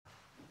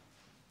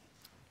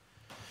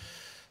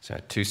So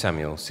 2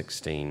 Samuel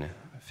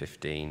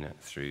 16:15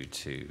 through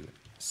to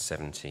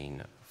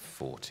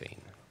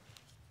 17:14.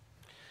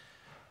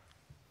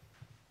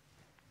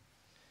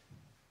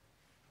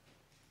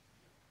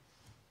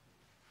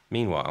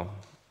 Meanwhile,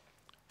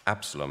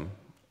 Absalom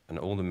and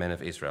all the men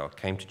of Israel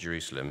came to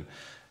Jerusalem,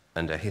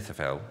 and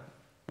Ahithophel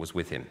was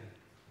with him.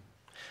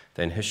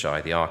 Then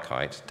Hushai the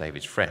Archite,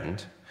 David's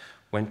friend,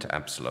 went to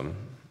Absalom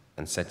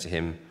and said to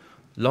him,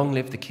 "Long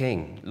live the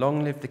king!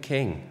 Long live the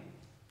king!"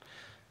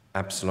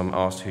 Absalom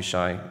asked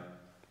Hushai,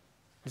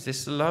 "Is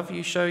this the love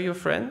you show your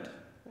friend?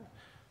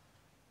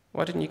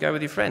 Why didn't you go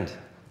with your friend?"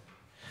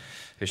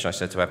 Hushai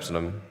said to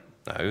Absalom,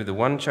 "No, the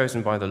one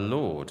chosen by the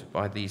Lord,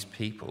 by these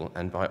people,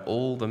 and by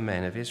all the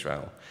men of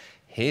Israel.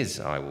 His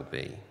I will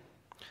be,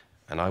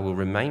 and I will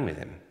remain with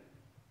him.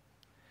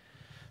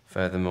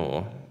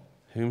 Furthermore,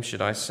 whom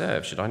should I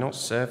serve? Should I not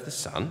serve the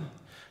son,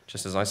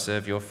 just as I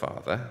serve your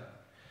father?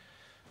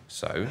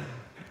 So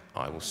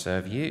I will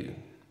serve you."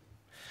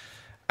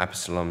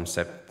 Absalom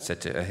said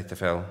to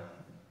Ahithophel,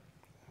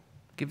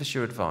 "Give us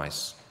your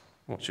advice.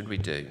 What should we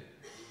do?"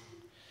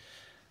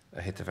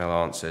 Ahithophel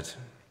answered,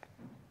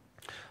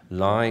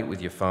 "Lie with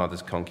your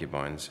father's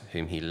concubines,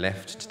 whom he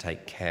left to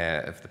take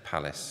care of the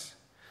palace.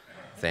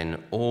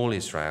 Then all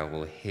Israel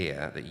will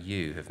hear that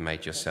you have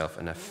made yourself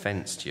an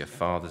offense to your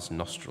father's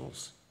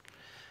nostrils,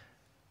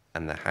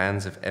 and the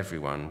hands of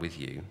everyone with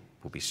you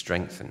will be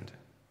strengthened."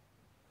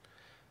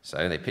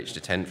 So they pitched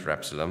a tent for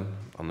Absalom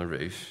on the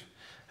roof,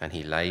 and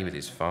he lay with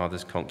his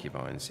father's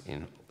concubines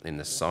in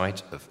the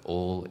sight of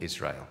all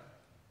Israel.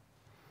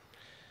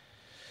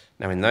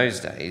 Now in those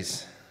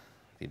days,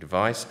 the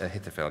advice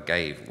Ahithophel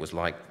gave was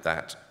like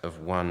that of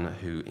one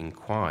who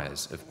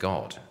inquires of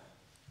God.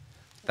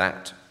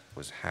 That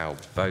was how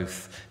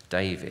both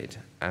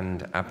David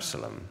and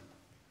Absalom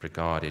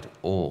regarded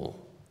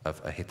all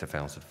of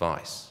Ahithophel's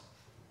advice.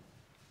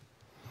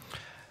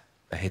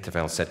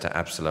 Ahithophel said to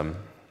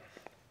Absalom,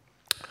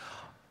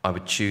 "I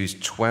would choose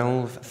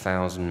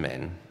 12,000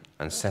 men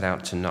and set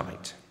out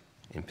tonight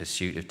in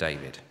pursuit of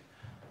David.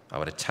 I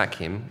would attack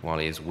him while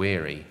he is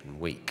weary and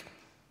weak.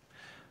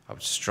 I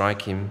would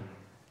strike him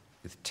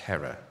with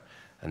terror,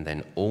 and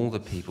then all the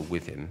people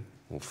with him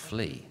will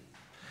flee.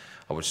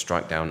 I would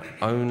strike down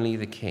only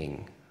the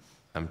king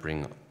and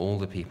bring all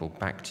the people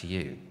back to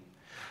you.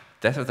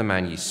 Death of the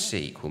man you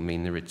seek will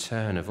mean the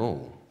return of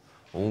all.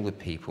 All the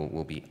people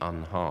will be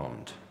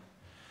unharmed."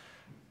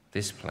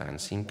 This plan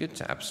seemed good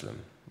to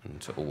Absalom and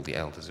to all the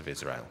elders of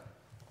Israel.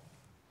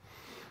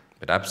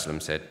 But Absalom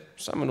said,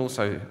 Summon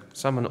also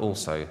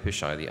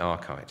Hushai the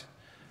Archite,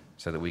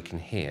 so that we can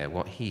hear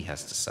what he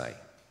has to say."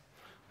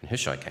 When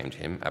Hushai came to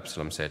him,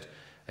 Absalom said,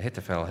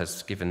 "Ahithophel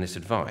has given this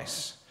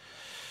advice.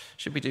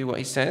 Should we do what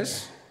he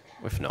says?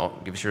 If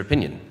not, give us your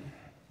opinion."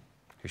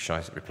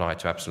 Hushai replied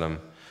to Absalom,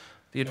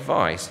 "The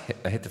advice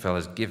Ahithophel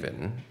has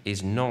given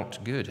is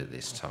not good at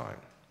this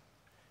time.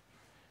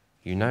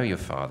 You know your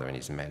father and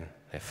his men.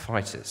 They're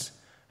fighters,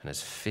 and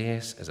as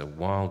fierce as a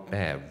wild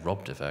bear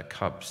robbed of her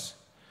cubs.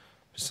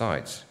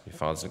 Besides, your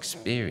father's an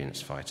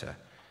experienced fighter.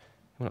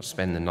 He will not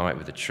spend the night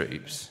with the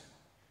troops.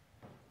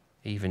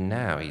 Even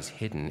now he's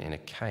hidden in a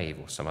cave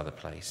or some other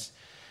place.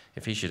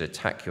 If he should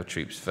attack your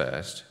troops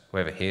first,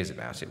 whoever hears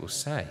about it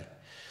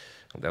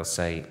they'll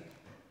say,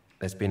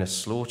 'There's been a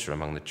slaughter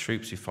among the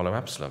troops who follow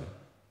Absalom.'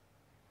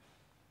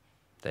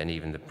 Then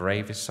even the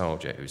bravest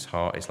soldier, whose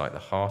heart is like the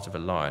heart of a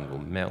lion, will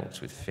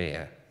melt with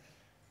fear.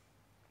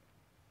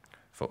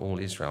 For all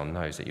Israel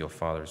knows that your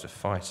father is a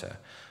fighter,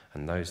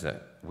 and those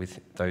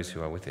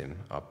who are with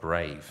him are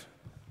brave.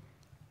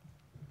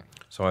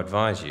 So I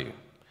advise you,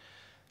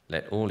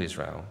 let all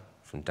Israel,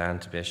 from Dan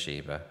to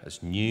Beersheba,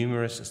 as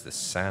numerous as the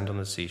sand on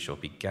the seashore,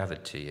 be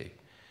gathered to you,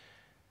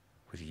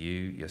 with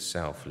you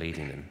yourself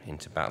leading them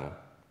into battle.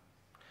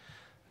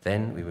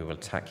 Then we will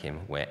attack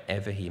him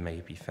wherever he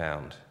may be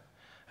found,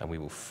 and we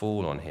will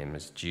fall on him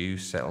as dew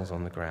settles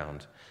on the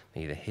ground.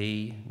 Neither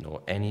he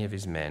nor any of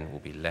his men will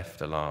be left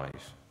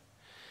alive.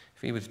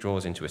 If he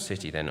withdraws into a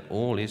city, then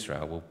all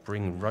Israel will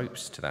bring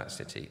ropes to that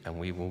city, and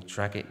we will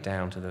drag it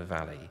down to the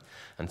valley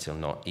until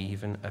not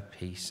even a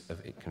piece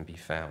of it can be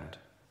found."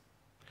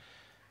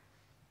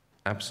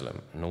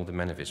 Absalom and all the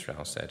men of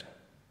Israel said,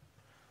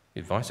 "The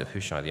advice of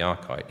Hushai the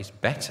Archite is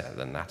better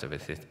than that of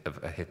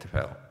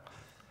Ahithophel."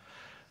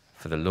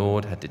 For the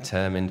Lord had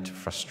determined to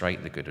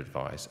frustrate the good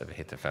advice of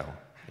Ahithophel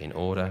in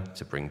order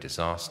to bring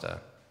disaster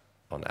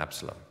on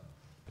Absalom.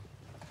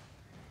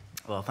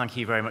 Well, thank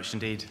you very much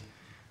indeed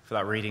for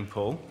that reading,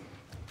 Paul.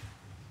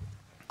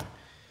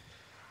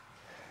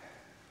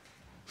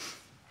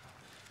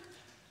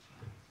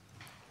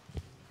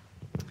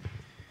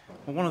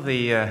 Well, one of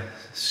the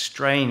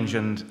strange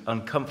and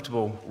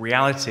uncomfortable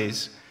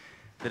realities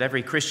that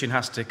every Christian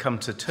has to come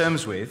to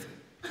terms with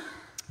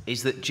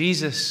is that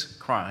Jesus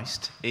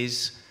Christ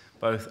is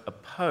both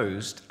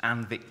opposed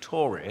and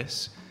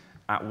victorious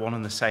at one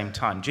and the same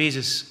time.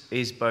 Jesus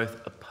is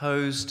both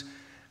opposed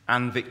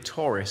and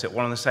victorious at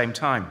one and the same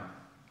time.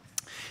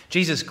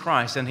 Jesus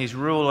Christ and his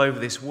rule over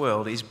this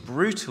world is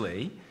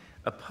brutally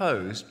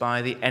opposed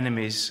by the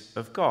enemies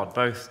of God,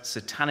 both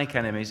satanic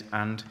enemies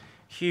and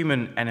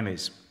human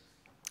enemies.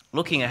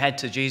 Looking ahead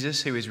to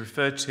Jesus, who is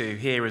referred to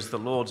here as the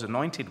Lord's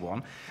anointed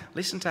one,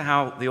 listen to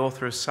how the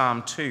author of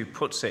Psalm 2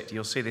 puts it.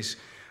 You'll see this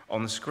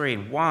on the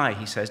screen. Why,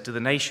 he says, do the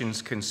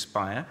nations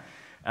conspire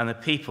and the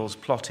peoples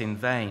plot in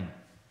vain?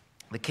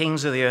 The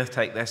kings of the earth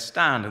take their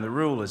stand and the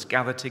rulers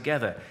gather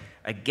together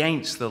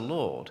against the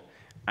Lord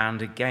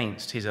and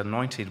against his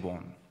anointed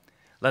one.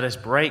 Let us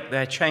break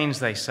their chains,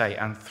 they say,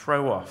 and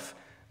throw off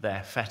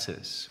their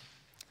fetters.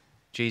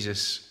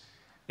 Jesus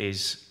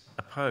is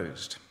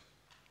opposed.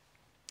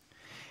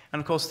 And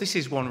of course, this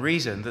is one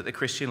reason that the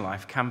Christian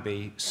life can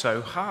be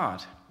so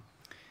hard.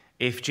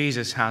 If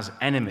Jesus has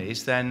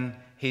enemies, then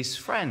his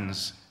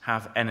friends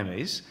have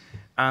enemies,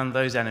 and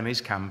those enemies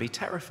can be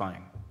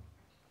terrifying.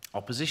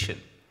 Opposition,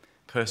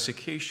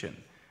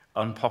 persecution,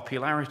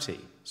 unpopularity,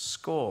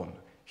 scorn,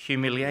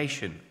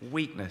 humiliation,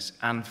 weakness,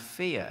 and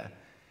fear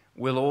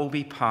will all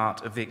be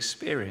part of the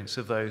experience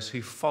of those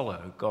who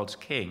follow God's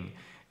King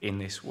in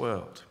this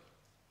world.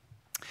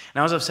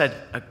 Now, as I've said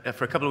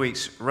for a couple of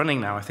weeks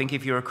running now, I think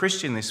if you're a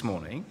Christian this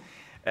morning,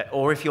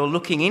 or if you're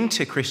looking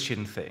into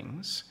Christian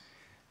things,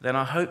 then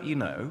I hope you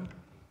know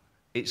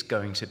it's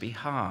going to be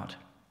hard.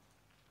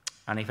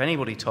 And if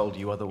anybody told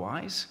you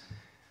otherwise,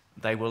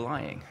 they were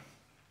lying.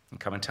 And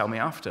come and tell me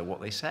after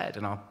what they said,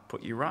 and I'll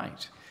put you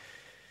right.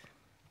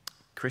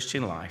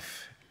 Christian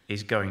life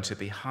is going to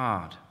be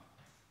hard.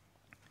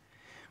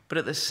 But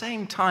at the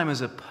same time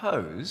as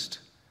opposed,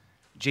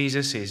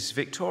 Jesus is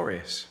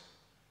victorious.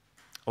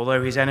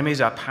 Although his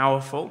enemies are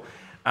powerful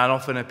and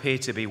often appear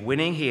to be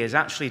winning, he has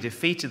actually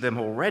defeated them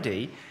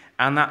already,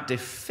 and that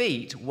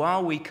defeat,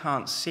 while we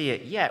can't see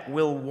it yet,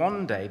 will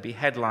one day be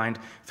headlined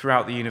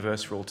throughout the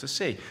universe for all to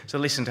see. So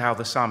listen to how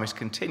the psalmist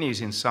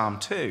continues in Psalm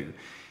 2.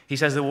 He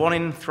says, "The one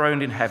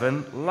enthroned in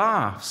heaven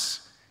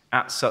laughs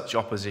at such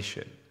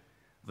opposition.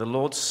 The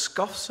Lord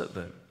scoffs at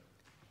them.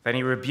 Then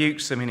he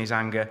rebukes them in his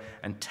anger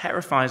and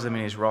terrifies them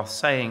in his wrath,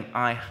 saying,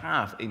 I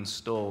have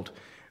installed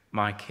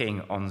my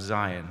king on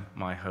Zion,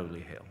 my holy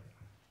hill."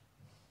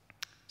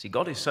 See,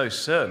 God is so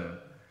certain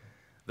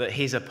that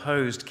his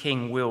opposed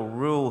king will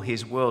rule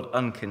his world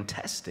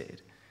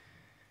uncontested,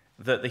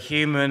 that the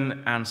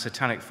human and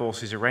satanic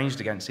forces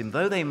arranged against him,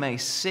 though they may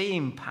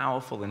seem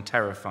powerful and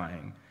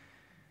terrifying,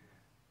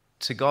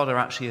 to God are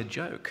actually a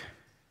joke.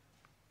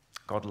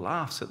 God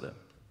laughs at them.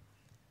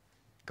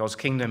 God's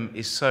kingdom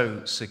is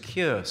so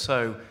secure,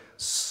 so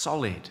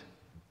solid.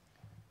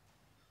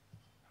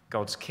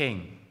 God's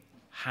king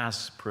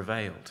has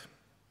prevailed.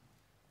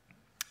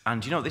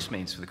 And do you know what this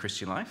means for the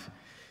Christian life?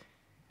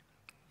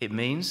 It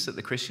means that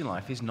the Christian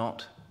life is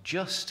not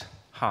just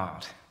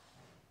hard.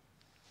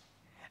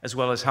 As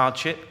well as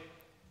hardship,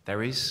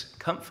 there is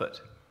comfort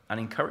and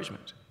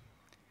encouragement.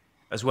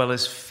 As well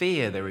as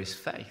fear, there is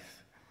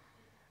faith.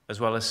 As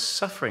well as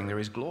suffering, there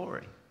is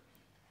glory.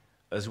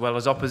 As well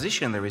as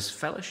opposition, there is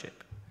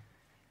fellowship.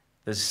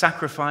 There's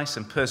sacrifice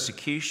and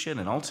persecution,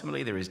 and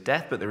ultimately there is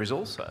death, but there is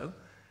also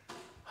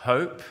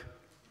hope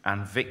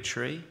and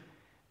victory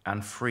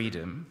and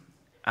freedom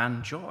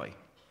and joy.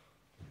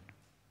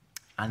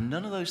 And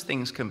none of those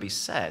things can be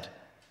said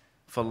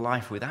for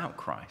life without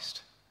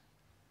Christ.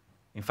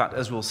 In fact,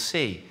 as we'll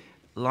see,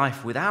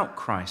 life without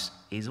Christ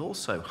is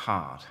also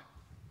hard.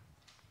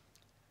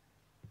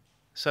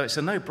 So it's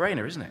a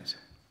no-brainer, isn't it,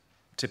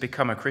 to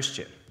become a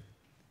Christian?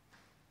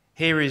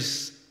 Here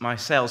is my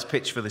sales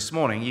pitch for this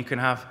morning. You can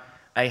have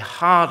a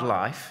hard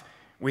life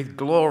with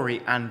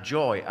glory and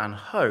joy and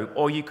hope,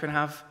 or you can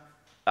have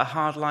a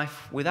hard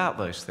life without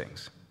those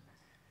things.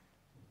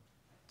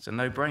 It's a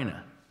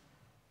no-brainer.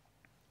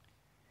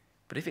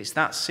 But if it's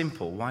that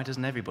simple, why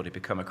doesn't everybody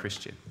become a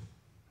Christian?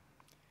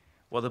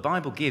 Well, the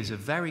Bible gives a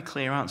very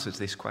clear answer to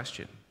this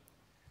question.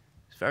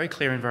 It's very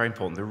clear and very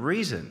important. The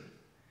reason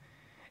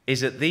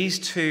is that these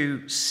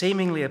two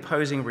seemingly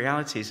opposing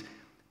realities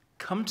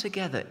come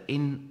together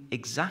in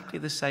exactly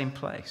the same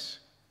place,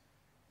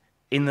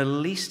 in the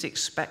least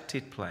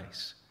expected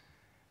place,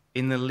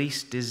 in the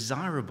least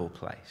desirable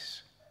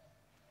place.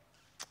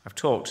 I've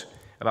talked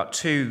about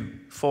two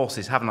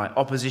forces, haven't I?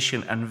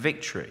 Opposition and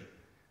victory.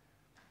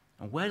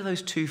 And where do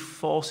those two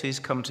forces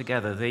come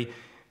together? The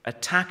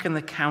attack and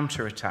the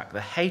counterattack, the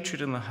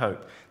hatred and the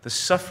hope, the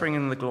suffering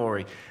and the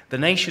glory, the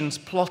nations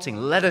plotting,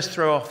 let us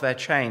throw off their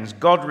chains,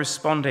 God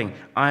responding,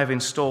 I have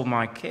installed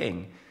my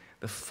king,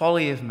 the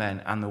folly of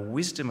men and the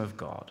wisdom of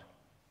God.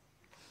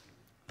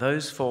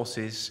 Those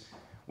forces,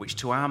 which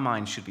to our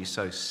mind should be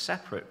so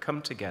separate,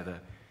 come together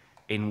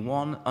in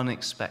one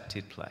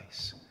unexpected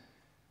place.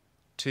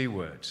 Two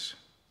words: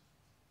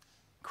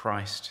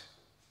 Christ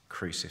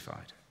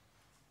crucified.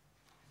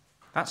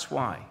 That's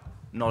why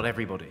not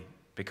everybody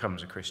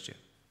becomes a Christian.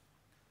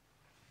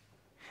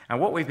 And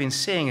what we've been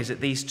seeing is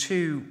that these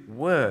two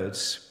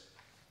words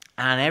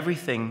and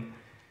everything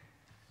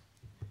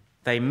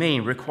they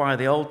mean require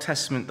the Old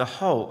Testament, the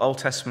whole Old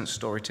Testament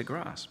story to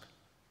grasp.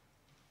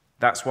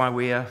 That's why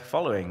we are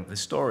following the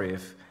story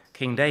of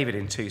King David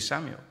in 2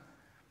 Samuel.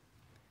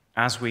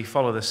 As we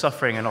follow the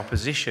suffering and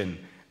opposition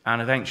and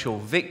eventual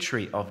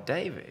victory of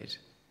David,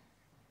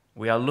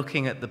 we are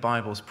looking at the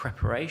Bible's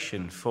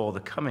preparation for the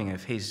coming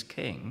of his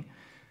king,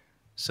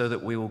 so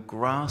that we will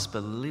grasp a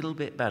little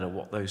bit better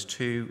what those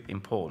two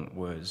important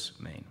words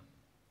mean.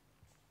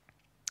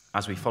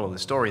 As we follow the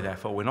story,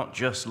 therefore, we're not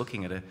just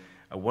looking at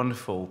a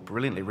wonderful,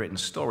 brilliantly written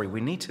story.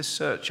 We need to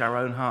search our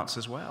own hearts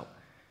as well.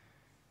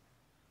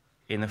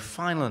 In the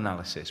final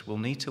analysis, we'll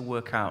need to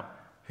work out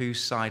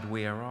whose side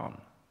we are on.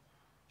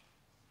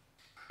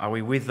 Are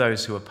we with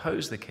those who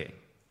oppose the king?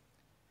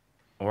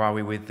 Or are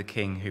we with the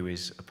king who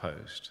is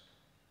opposed?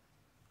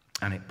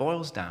 And it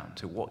boils down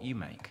to what you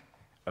make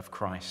of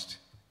Christ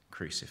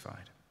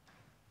crucified.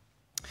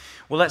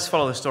 Well, let's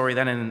follow the story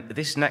then. And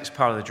this next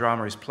part of the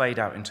drama is played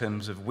out in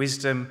terms of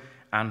wisdom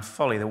and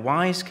folly. The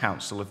wise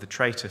counsel of the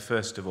traitor,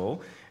 first of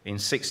all, in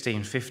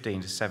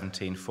 16:15 to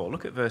 17:4.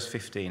 Look at verse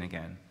 15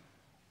 again.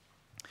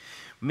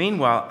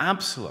 Meanwhile,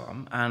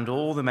 Absalom and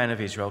all the men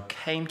of Israel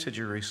came to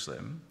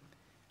Jerusalem,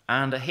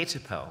 and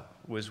Ahithophel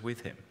was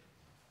with him.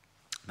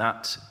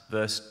 That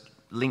verse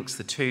links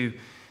the two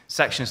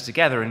sections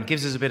together and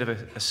gives us a bit of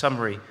a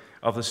summary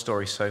of the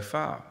story so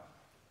far.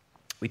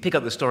 We pick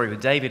up the story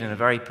with David in a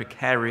very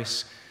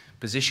precarious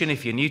position.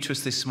 If you're new to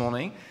us this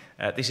morning,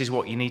 this is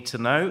what you need to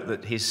know,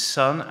 that his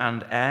son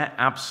and heir,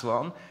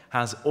 Absalom,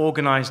 has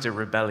organized a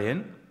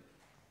rebellion.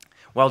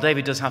 While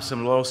David does have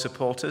some loyal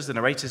supporters, the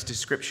narrator's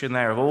description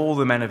there of all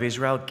the men of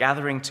Israel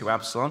gathering to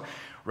Absalom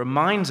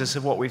reminds us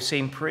of what we've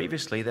seen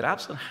previously, that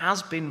Absalom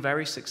has been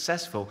very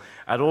successful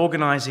at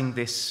organizing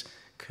this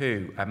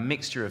coup, a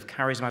mixture of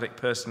charismatic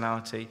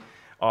personality,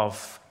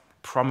 of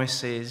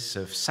promises,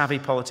 of savvy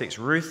politics,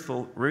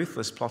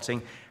 ruthless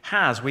plotting,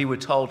 has, we were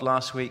told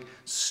last week,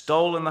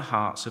 stolen the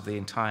hearts of the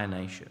entire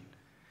nation.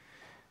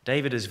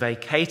 David has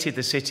vacated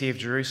the city of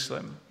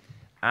Jerusalem,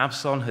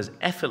 Absalom has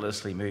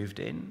effortlessly moved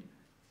in,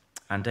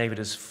 and David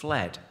has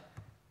fled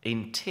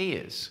in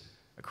tears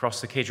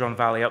across the Kidron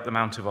Valley, up the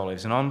Mount of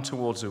Olives, and on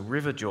towards the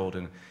river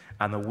Jordan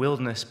and the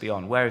wilderness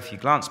beyond, where, if you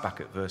glance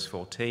back at verse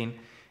 14,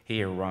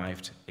 he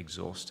arrived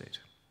exhausted.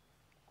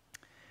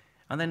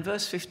 And then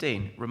verse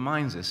 15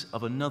 reminds us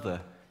of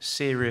another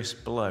serious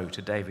blow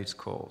to David's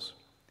cause.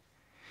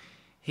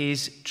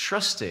 His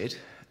trusted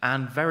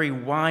and very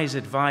wise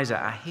advisor,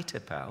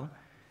 Ahithophel,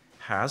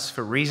 has,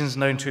 for reasons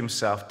known to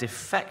himself,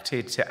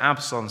 defected to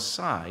Absalom's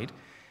side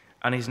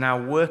and is now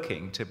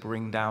working to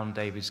bring down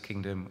David's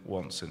kingdom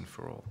once and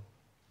for all.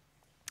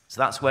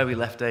 So that's where we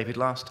left David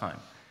last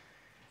time.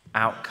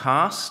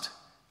 Outcast,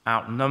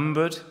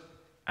 outnumbered,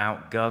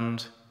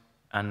 outgunned,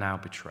 and now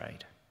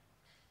betrayed.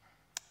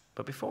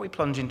 But before we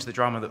plunge into the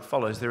drama that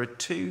follows, there are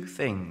two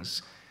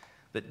things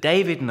that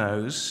David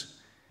knows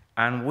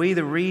and we,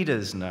 the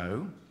readers,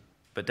 know,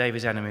 but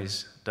David's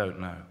enemies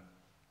don't know.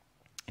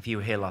 If you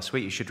were here last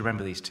week, you should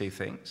remember these two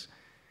things.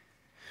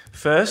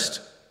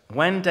 First,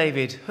 when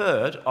David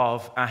heard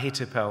of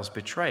Ahithophel's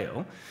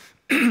betrayal,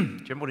 do you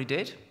remember what he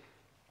did?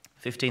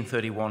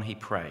 15:31, he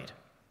prayed.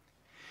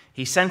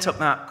 He sent up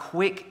that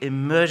quick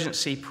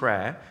emergency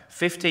prayer,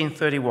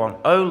 15:31,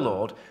 "O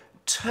Lord,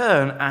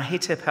 turn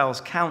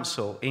Ahithophel's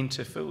counsel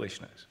into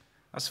foolishness."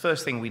 That's the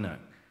first thing we know.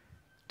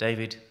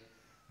 David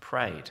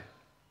prayed.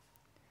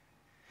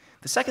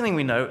 The second thing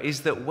we know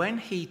is that when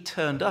he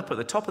turned up at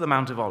the top of the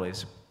Mount of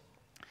Olives,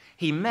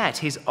 he met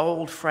his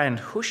old friend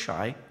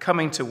Hushai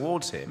coming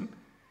towards him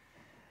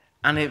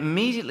and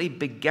immediately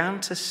began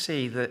to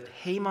see that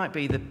he might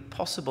be the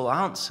possible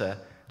answer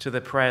to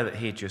the prayer that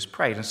he had just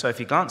prayed. And so if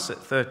you glance at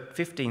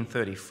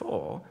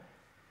 15:34,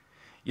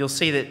 you'll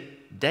see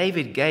that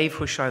David gave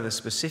Hushai the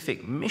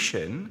specific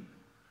mission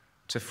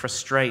to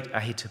frustrate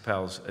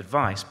Ahithophel's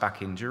advice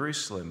back in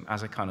Jerusalem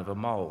as a kind of a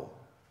mole.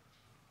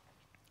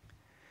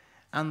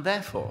 And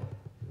therefore,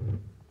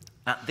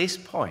 at this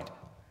point,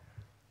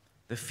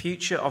 the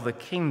future of the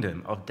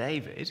kingdom of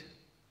David,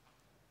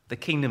 the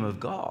kingdom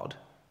of God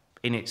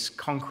in its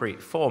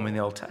concrete form in the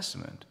Old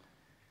Testament,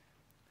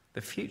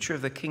 the future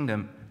of the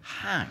kingdom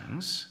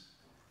hangs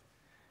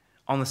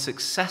on the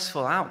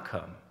successful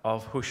outcome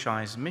of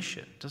Hushai's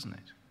mission, doesn't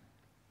it?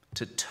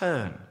 To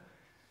turn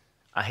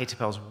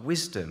Ahithophel's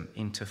wisdom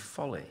into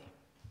folly.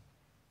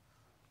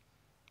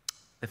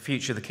 The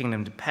future of the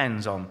kingdom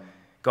depends on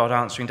God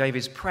answering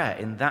David's prayer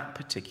in that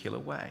particular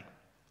way.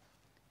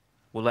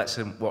 Well, let's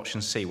watch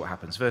and see what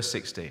happens. Verse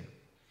 16.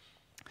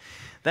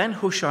 Then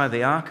Hushai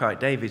the Archite,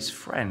 David's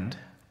friend,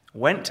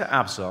 went to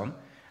Absalom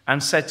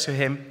and said to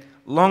him,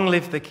 "Long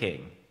live the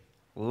king,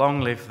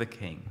 long live the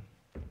king."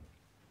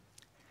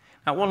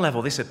 At one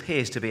level, this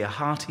appears to be a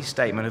hearty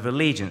statement of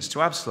allegiance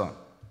to Absalom.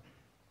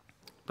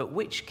 But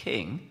which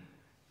king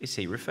is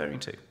he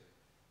referring to?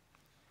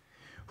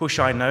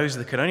 Hushai knows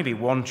there can only be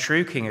one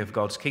true king of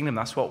God's kingdom.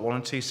 That's what 1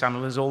 and 2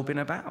 Samuel has all been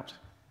about.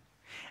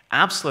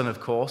 Absalom, of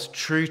course,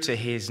 true to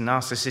his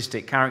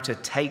narcissistic character,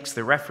 takes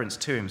the reference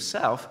to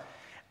himself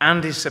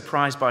and is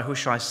surprised by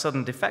Hushai's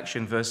sudden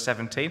defection. Verse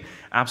 17,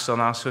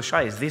 Absalom asked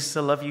Hushai, "Is this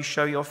the love you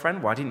show your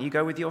friend? Why didn't you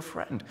go with your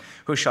friend?"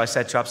 Hushai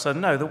said to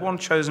Absalom, "No, the one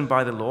chosen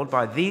by the Lord,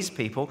 by these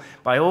people,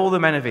 by all the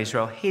men of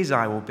Israel, his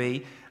I will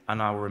be, and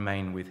I will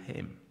remain with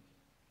him."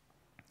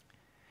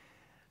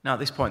 Now, at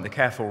this point, the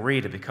careful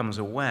reader becomes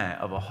aware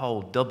of a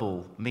whole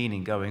double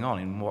meaning going on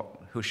in what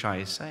Hushai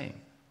is saying.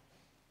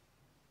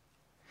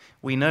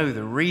 We know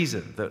the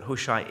reason that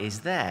Hushai is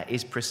there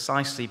is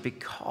precisely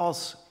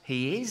because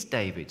he is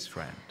David's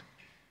friend.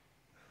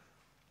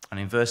 And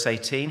in verse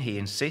 18, he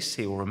insists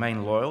he will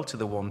remain loyal to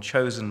the one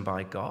chosen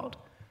by God,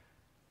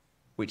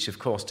 which of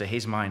course to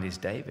his mind is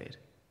David.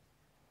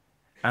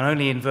 And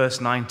only in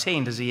verse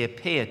 19 does he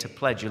appear to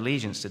pledge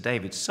allegiance to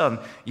David's son,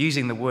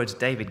 using the words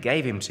David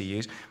gave him to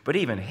use. But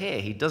even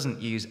here, he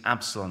doesn't use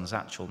Absalom's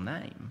actual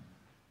name.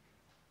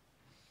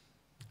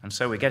 And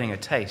so we're getting a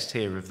taste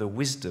here of the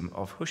wisdom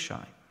of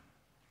Hushai.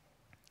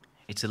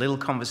 It's a little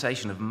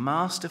conversation of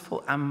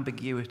masterful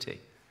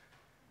ambiguity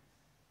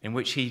in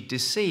which he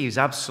deceives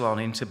Absalom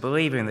into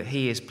believing that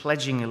he is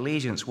pledging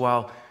allegiance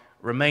while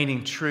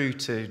remaining true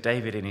to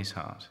David in his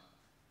heart.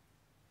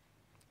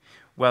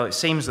 Well, it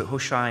seems that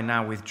Hushai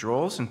now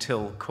withdraws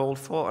until called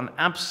for, and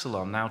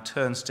Absalom now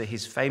turns to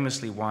his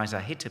famously wise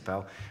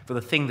Ahithophel for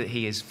the thing that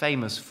he is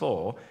famous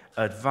for,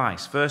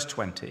 advice. Verse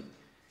 20,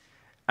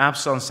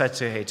 Absalom said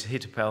to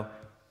Ahithophel,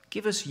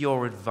 "Give us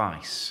your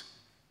advice.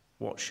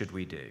 What should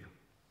we do?"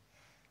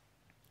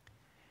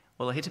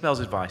 Well, Ahithophel's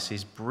advice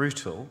is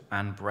brutal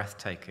and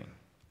breathtaking.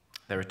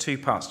 There are two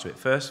parts to it.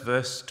 First,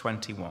 verse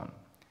 21.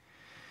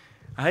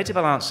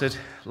 Ahithophel answered,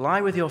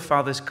 "Lie with your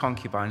father's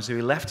concubines who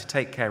he left to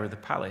take care of the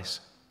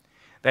palace.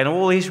 Then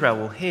all Israel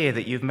will hear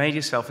that you've made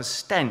yourself a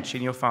stench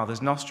in your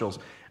father's nostrils,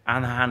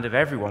 and the hand of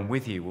everyone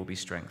with you will be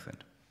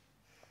strengthened."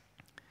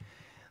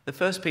 The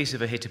first piece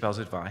of Ahithophel's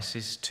advice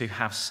is to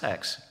have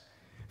sex,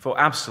 for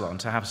Absalom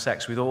to have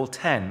sex with all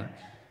 10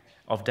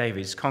 of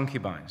David's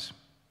concubines.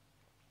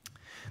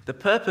 The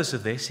purpose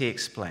of this, he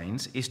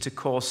explains, is to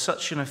cause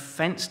such an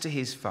offense to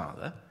his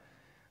father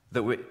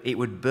that it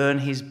would burn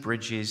his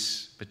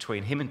bridges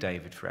between him and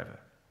David forever.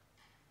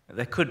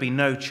 There could be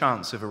no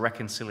chance of a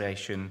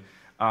reconciliation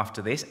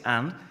after this,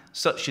 and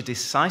such a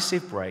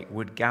decisive break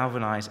would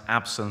galvanize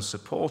Absalom's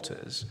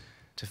supporters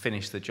to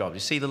finish the job.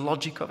 You see the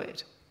logic of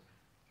it?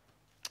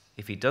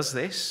 If he does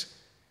this,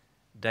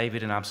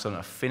 David and Absalom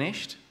are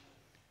finished.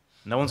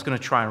 No one's going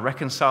to try and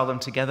reconcile them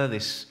together.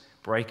 This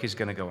break is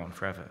going to go on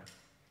forever.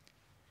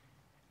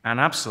 And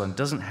Absalom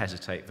doesn't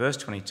hesitate. Verse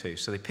 22,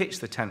 so they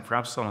pitched the tent for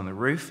Absalom on the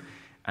roof,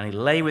 and he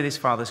lay with his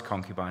father's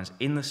concubines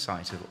in the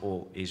sight of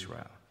all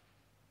Israel.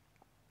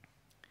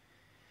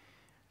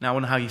 Now, I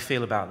wonder how you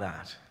feel about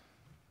that.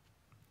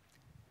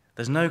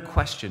 There's no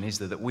question, is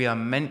there, that we are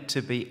meant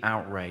to be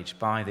outraged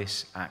by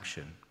this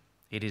action.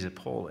 It is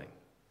appalling.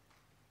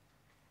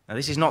 Now,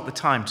 this is not the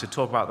time to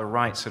talk about the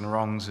rights and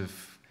wrongs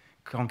of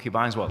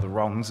concubines, the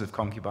wrongs of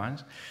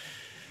concubines.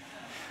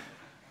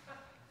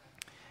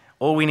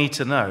 All we need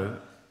to know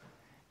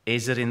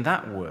is that in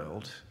that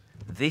world,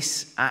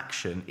 this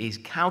action is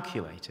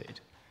calculated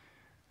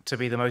to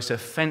be the most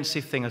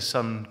offensive thing a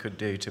son could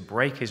do, to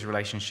break his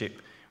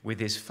relationship with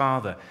his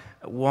father.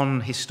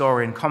 One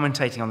historian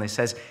commentating on this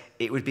says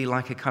it would be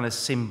like a kind of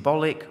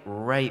symbolic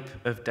rape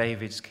of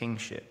David's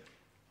kingship.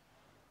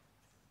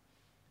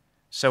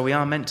 So we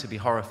are meant to be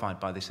horrified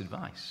by this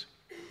advice.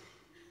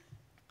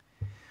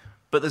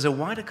 But there's a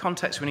wider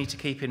context we need to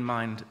keep in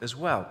mind as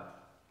well.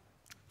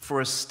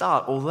 For a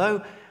start,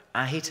 although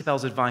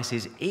Ahithophel's advice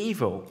is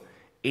evil,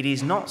 it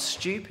is not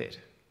stupid.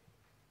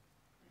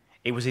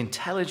 It was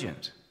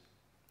intelligent,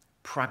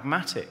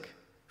 pragmatic,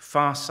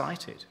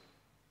 far-sighted.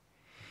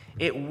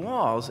 It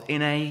was,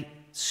 in a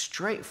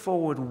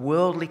straightforward,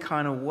 worldly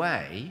kind of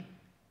way,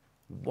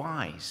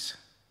 wise.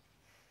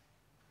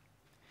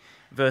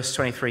 Verse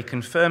 23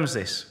 confirms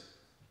this.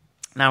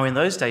 Now, in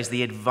those days,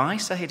 the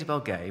advice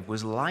Ahithophel gave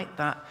was like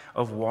that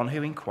of one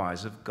who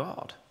inquires of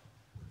God.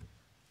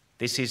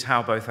 This is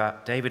how both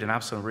David and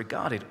Absalom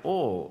regarded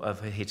all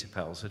of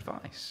Ahithophel's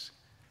advice.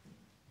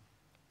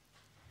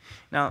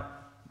 Now,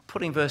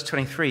 putting verse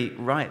 23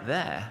 right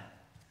there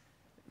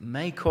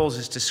may cause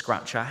us to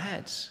scratch our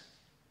heads.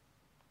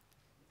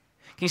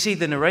 Can you see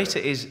the narrator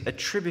is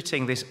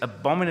attributing this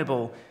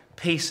abominable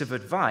piece of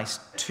advice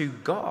to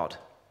God?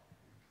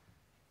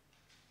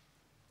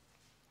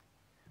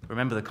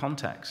 Remember the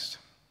context.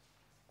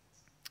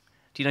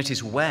 Do you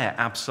notice where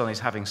Absalom is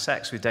having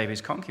sex with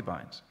David's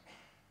concubines?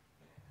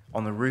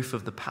 On the roof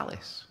of the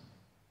palace,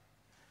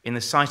 in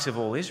the sight of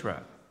all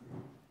Israel.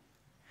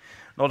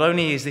 Not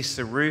only is this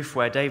the roof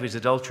where David's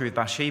adultery with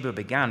Bathsheba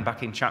began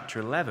back in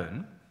chapter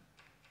 11,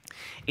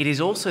 it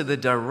is also the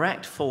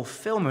direct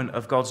fulfillment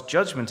of God's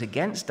judgment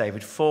against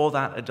David for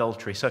that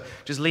adultery. So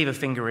just leave a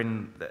finger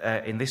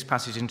in this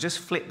passage and just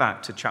flip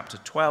back to chapter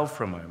 12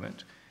 for a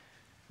moment.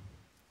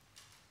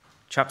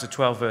 Chapter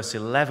 12, verse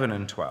 11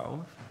 and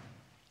 12.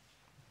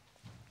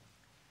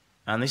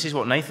 And this is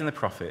what Nathan the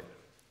prophet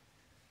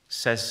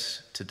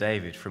says to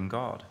David from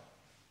God.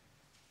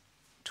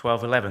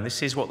 12:11.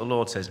 This is what the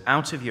Lord says.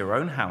 Out of your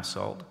own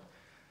household,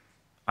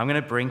 I'm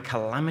going to bring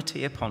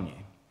calamity upon you.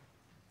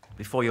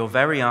 Before your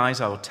very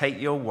eyes, I will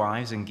take your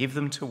wives and give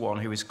them to one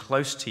who is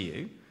close to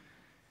you,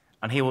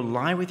 and he will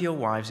lie with your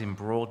wives in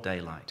broad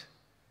daylight.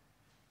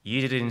 You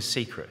did it in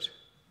secret,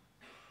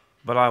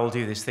 but I will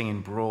do this thing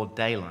in broad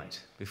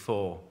daylight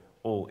before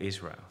all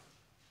Israel.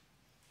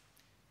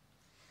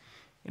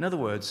 In other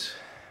words,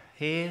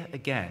 here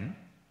again,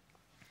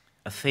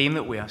 a theme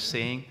that we are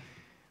seeing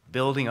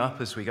building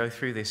up as we go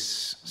through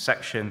this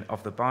section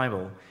of the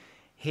Bible,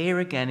 here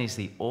again is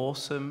the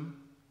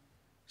awesome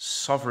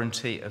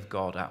sovereignty of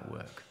God at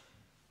work.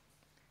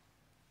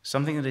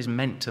 Something that is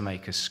meant to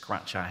make us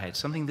scratch our head,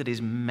 something that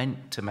is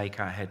meant to make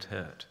our head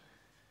hurt.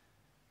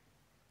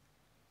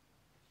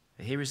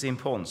 Here is the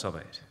importance of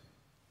it.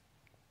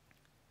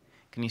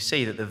 Can you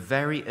see that the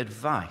very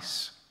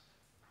advice,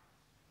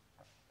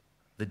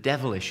 the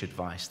devilish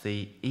advice,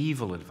 the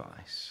evil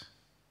advice,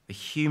 the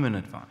human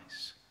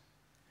advice,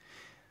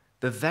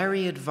 the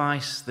very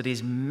advice that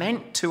is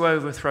meant to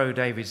overthrow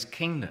David's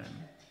kingdom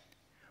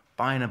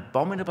by an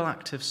abominable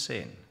act of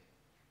sin,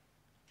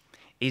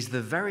 is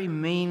the very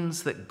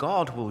means that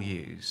God will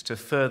use to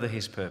further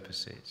his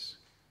purposes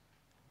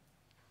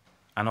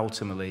and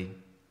ultimately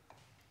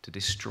to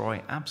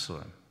destroy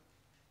Absalom,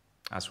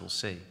 as we'll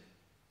see.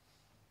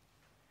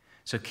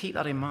 So keep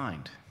that in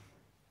mind.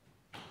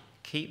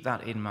 Keep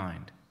that in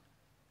mind.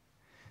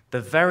 The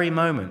very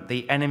moment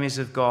the enemies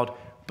of God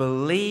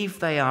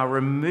believe they are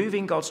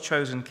removing God's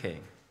chosen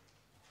king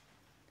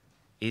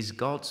is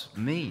God's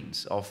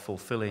means of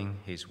fulfilling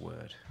his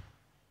word.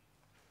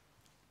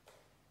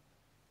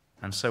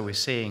 And so we're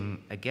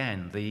seeing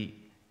again the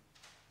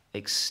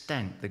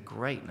extent, the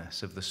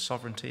greatness of the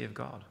sovereignty of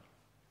God.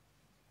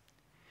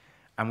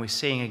 And we're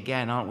seeing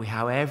again, aren't we,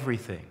 how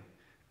everything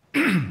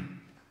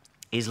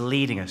is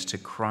leading us to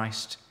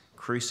Christ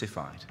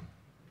crucified.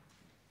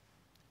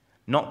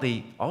 Not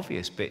the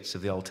obvious bits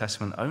of the Old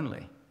Testament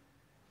only,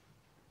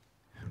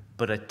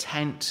 but a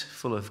tent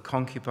full of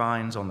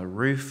concubines on the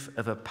roof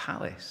of a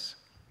palace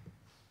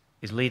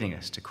is leading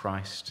us to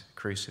Christ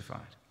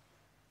crucified.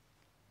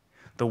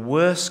 The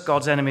worst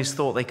God's enemies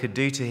thought they could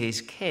do to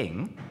his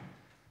king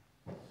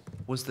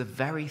was the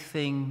very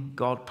thing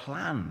God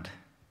planned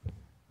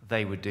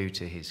they would do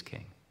to his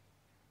king.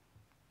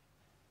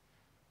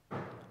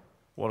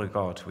 What a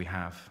God we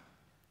have.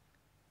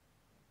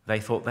 They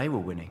thought they were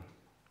winning,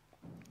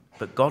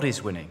 but God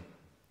is winning.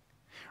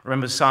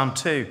 Remember Psalm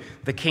 2,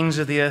 the kings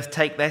of the earth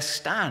take their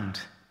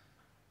stand.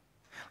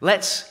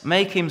 Let's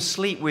make him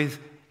sleep with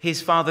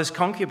his father's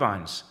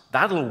concubines.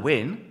 That'll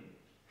win.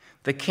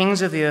 The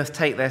kings of the earth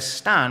take their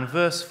stand.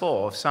 Verse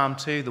 4 of Psalm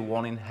 2, the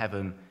one in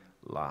heaven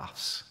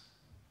laughs.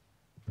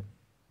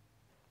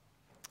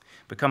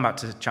 But come back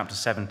to chapter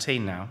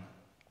 17 now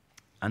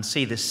and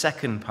see the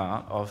second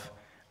part of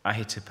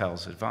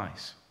Ahithophel's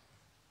advice.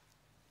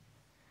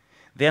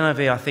 The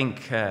NIV, I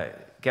think,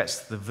 gets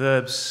the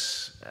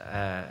verbs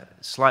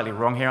slightly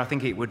wrong here. I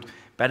think it would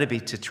better be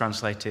to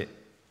translate it,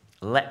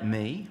 let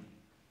me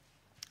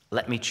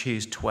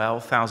choose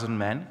 12,000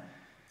 men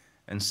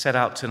and set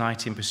out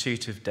tonight in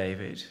pursuit of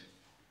David.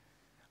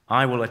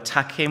 I will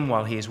attack him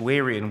while he is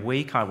weary and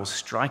weak. I will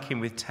strike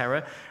him with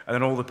terror, and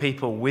then all the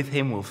people with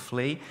him will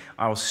flee.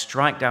 I will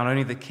strike down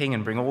only the king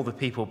and bring all the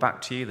people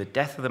back to you. The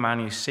death of the man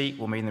you seek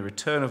will mean the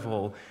return of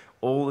all.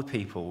 All the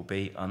people will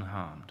be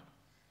unharmed.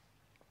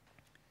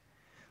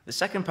 The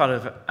second part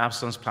of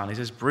Absalom's plan is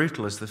as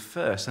brutal as the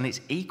first, and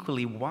it's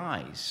equally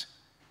wise.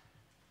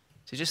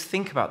 So just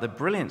think about the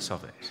brilliance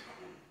of it.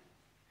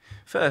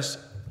 First,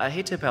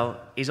 Ahithophel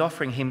is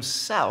offering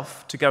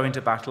himself to go into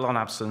battle on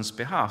Absalom's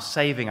behalf,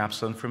 saving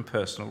Absalom from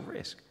personal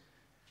risk.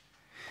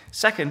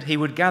 Second, he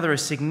would gather a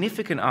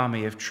significant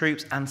army of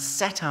troops and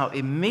set out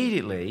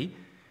immediately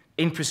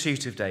in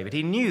pursuit of David.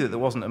 He knew that there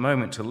wasn't a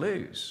moment to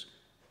lose.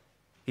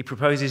 He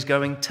proposes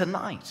going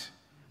tonight,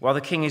 while the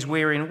king is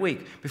weary and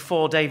weak,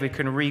 before David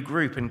can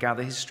regroup and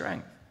gather his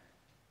strength.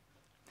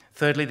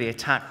 Thirdly, the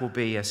attack will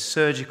be a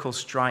surgical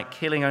strike,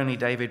 killing only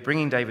David,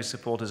 bringing David's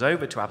supporters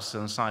over to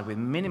Absalom's side with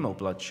minimal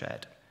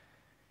bloodshed.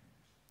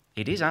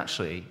 It is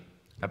actually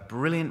a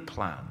brilliant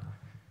plan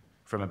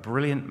from a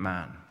brilliant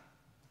man.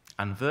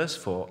 And verse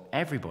 4,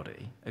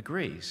 everybody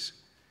agrees.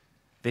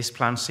 This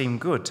plan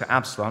seemed good to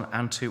Absalom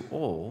and to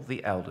all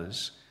the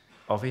elders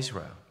of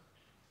Israel.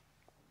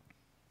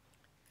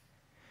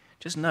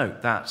 Just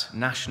note that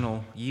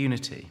national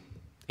unity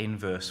in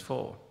verse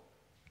 4.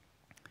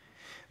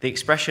 The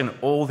expression,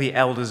 all the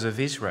elders of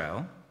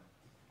Israel,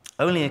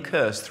 only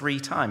occurs 3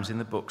 times in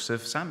the books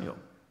of Samuel.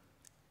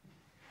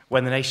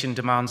 When the nation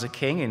demands a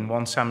king in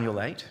 1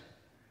 Samuel 8,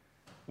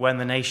 when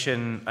the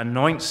nation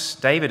anoints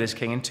David as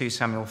king in 2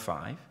 Samuel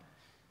 5,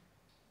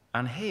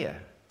 and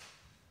here,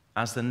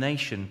 as the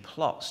nation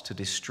plots to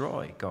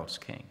destroy God's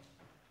king.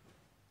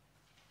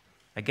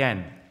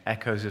 Again,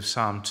 echoes of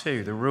Psalm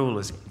 2, the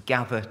rulers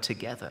gather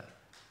together.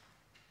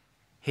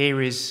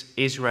 Here is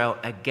Israel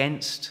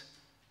against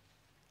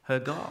her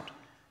God.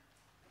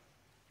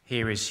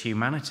 Here is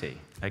humanity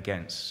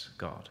against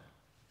God.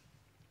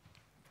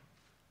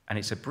 And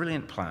it's a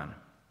brilliant plan.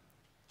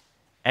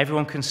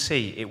 Everyone can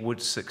see it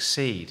would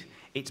succeed.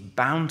 It's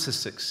bound to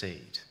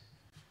succeed.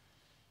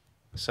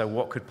 So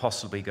what could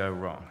possibly go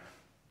wrong?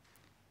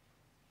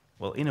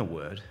 Well, in a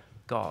word,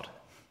 God.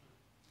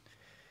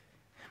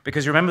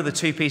 Because remember the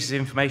 2 pieces of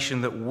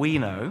information that we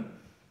know,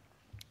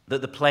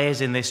 that the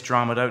players in this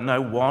drama don't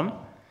know. 1,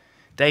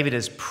 David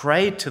has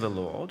prayed to the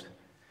Lord,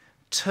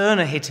 turn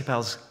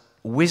Ahithophel's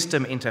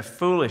wisdom into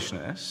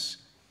foolishness,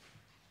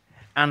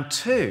 And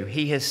 2,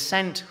 he has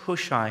sent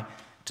Hushai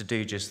to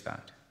do just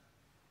that.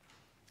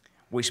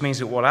 Which means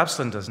that what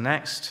Absalom does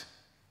next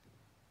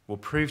will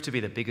prove to be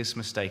the biggest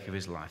mistake of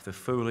his life, the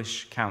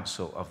foolish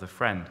counsel of the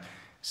friend,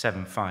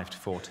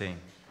 7:5-14.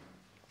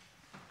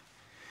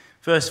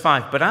 Verse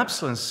 5, but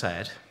Absalom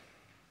said,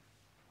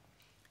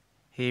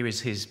 here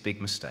is his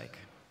big mistake.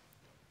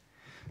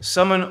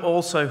 Summon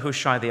also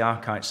Hushai the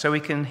Archite, so we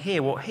can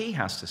hear what he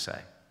has to say.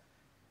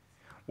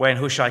 When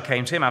Hushai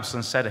came to him,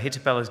 Absalom said,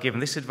 Ahithophel has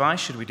given this advice.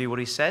 Should we do what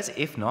he says?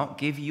 If not,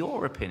 give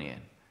your opinion.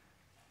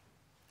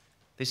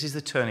 This is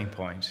the turning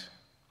point.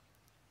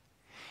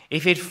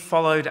 If he'd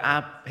followed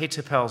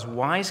Ahithophel's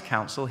wise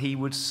counsel, he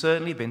would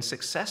certainly have been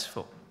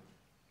successful.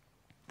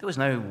 There was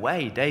no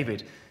way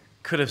David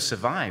could have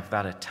survived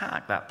that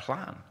attack, that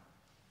plan.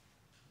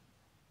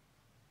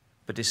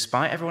 But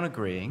despite everyone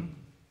agreeing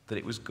that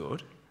it was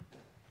good,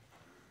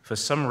 for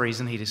some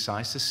reason he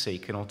decides to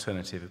seek an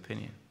alternative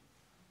opinion.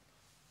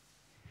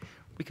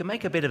 We can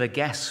make a bit of a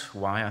guess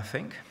why, I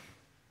think.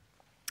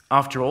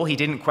 After all, he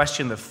didn't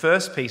question the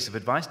first piece of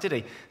advice, did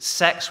he?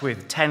 Sex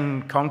with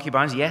 10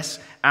 concubines. Yes,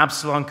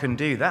 Absalom can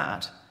do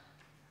that.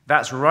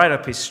 That's right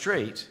up his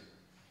street.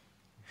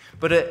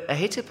 But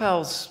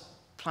Ahithophel's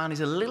plan is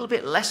a little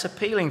bit less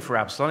appealing for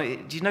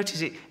Absalom. Do you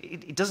notice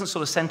it doesn't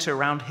sort of center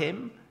around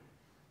him?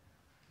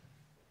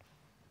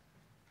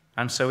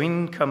 And so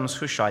in comes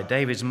Hushai,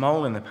 David's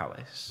mole in the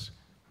palace.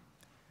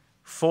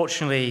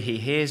 Fortunately, he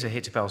hears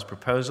Ahithophel's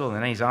proposal, and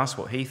then he's asked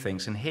what he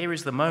thinks. And here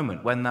is the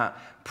moment when that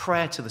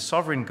prayer to the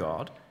sovereign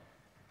God,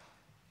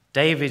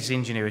 David's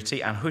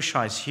ingenuity, and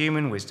Hushai's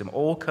human wisdom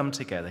all come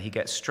together. He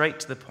gets straight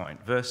to the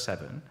point. Verse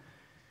 7,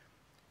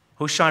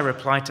 Hushai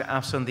replied to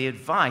Absalom, the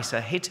advice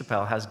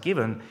Ahithophel has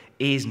given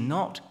is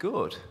not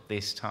good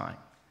this time.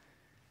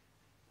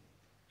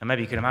 And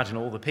maybe you can imagine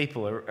all the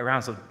people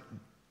around sort of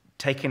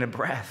taking a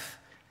breath.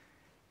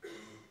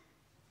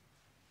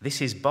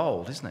 This is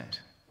bold, isn't it?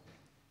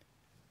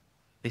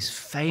 This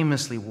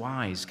famously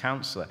wise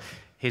counselor,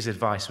 his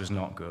advice was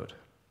not good.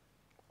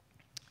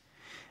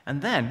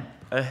 And then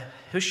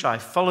Hushai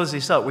follows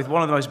this up with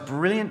one of the most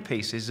brilliant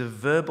pieces of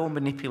verbal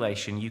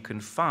manipulation you can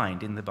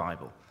find in the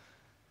Bible.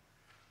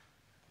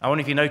 I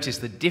wonder if you notice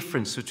the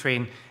difference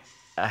between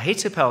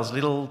Ahithophel's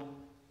little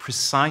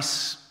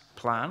precise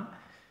plan,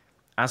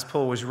 as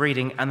Paul was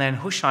reading, and then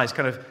Hushai's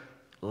kind of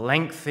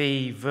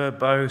lengthy,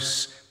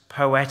 verbose,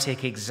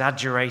 poetic,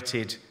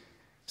 exaggerated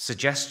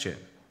suggestion.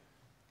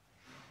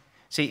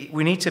 See,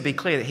 we need to be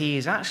clear that he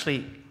is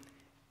actually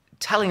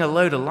telling a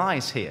load of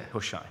lies here,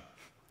 Hushai.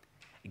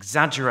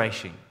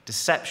 Exaggeration,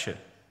 deception.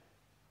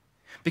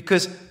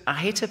 Because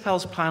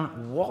Ahithophel's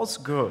plan was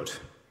good.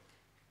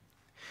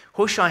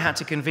 Hushai had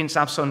to convince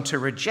Absalom to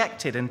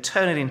reject it and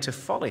turn it into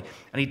folly.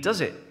 And he does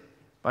it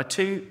by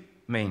 2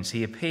 means.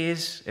 He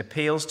appeals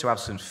to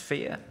Absalom's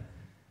fear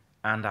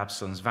and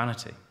Absalom's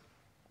vanity.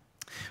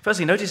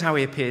 Firstly, notice how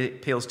he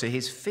appeals to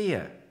his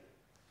fear.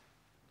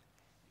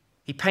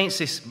 He paints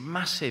this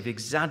massive,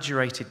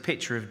 exaggerated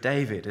picture of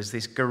David as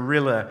this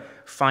guerrilla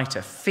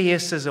fighter,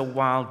 fierce as a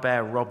wild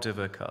bear robbed of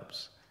her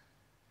cubs.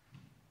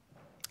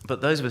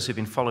 But those of us who've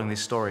been following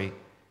this story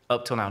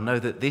up till now know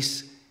that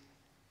this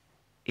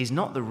is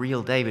not the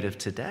real David of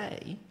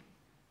today,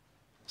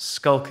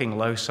 skulking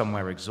low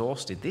somewhere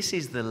exhausted. This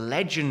is the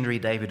legendary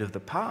David of the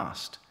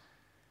past.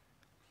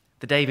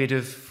 The David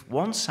of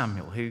 1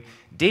 Samuel, who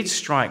did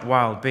strike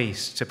wild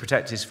beasts to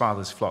protect his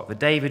father's flock. The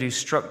David who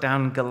struck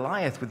down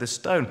Goliath with a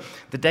stone.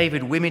 The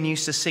David women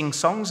used to sing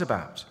songs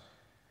about.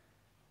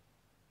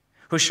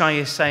 Hushai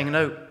is saying,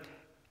 no,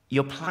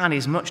 your plan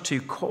is much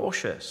too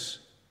cautious.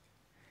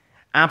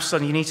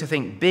 Absalom, you need to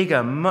think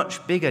bigger,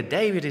 much bigger.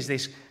 David is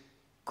this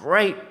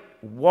great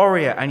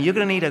warrior, and you're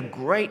going to need a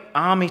great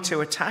army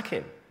to attack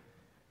him.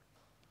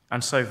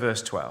 And so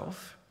verse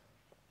 12,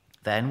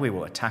 then we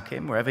will attack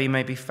him wherever he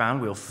may be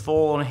found. We'll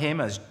fall on him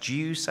as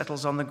dew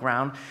settles on the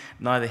ground.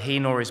 Neither he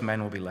nor his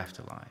men will be left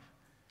alive.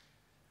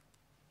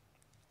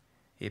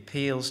 He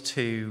appeals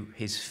to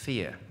his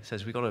fear. He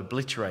says, we've got to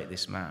obliterate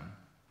this man.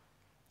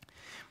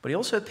 But he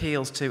also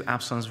appeals to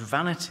Absalom's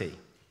vanity.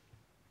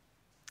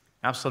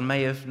 Absalom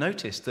may have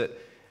noticed that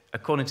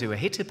according to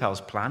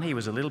Ahithophel's plan, he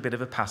was a little bit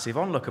of a passive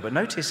onlooker. But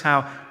notice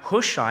how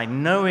Hushai,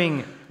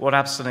 knowing what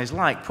Absalom is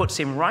like, puts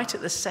him right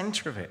at the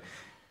center of it.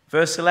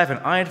 Verse 11,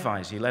 I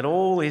advise you, let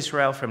all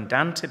Israel from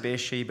Dan to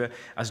Beersheba,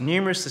 as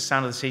numerous as the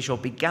sand of the seashore,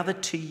 be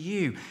gathered to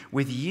you,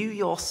 with you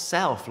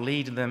yourself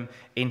leading them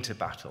into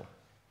battle.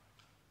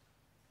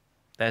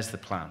 There's the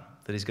plan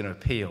that is going to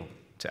appeal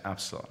to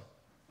Absalom.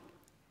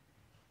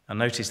 And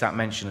notice that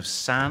mention of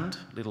sand,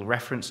 little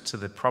reference to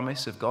the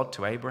promise of God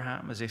to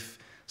Abraham, as if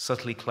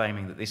subtly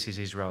claiming that this is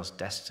Israel's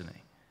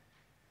destiny.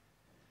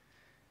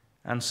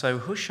 And so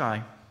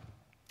Hushai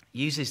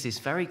uses this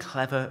very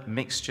clever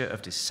mixture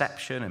of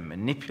deception and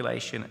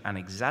manipulation and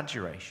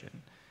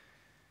exaggeration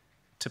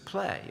to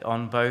play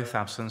on both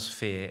Absalom's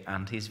fear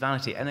and his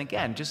vanity. And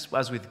again, just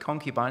as with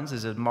concubines,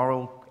 there's a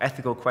moral,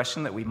 ethical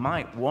question that we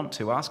might want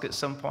to ask at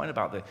some point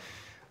about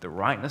the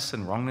rightness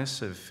and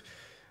wrongness of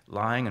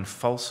lying and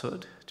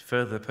falsehood to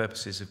further the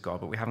purposes of God,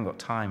 but we haven't got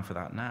time for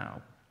that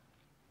now.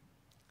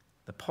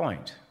 The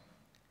point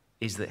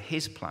is that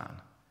his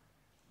plan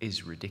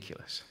is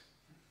ridiculous.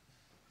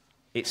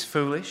 It's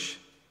foolish.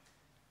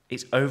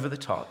 It's over the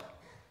top.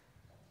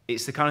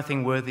 It's the kind of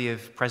thing worthy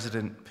of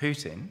President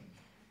Putin.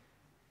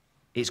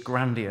 It's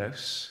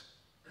grandiose.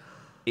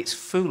 It's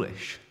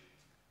foolish.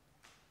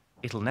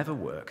 It'll never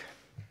work.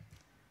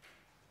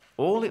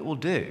 All it will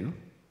do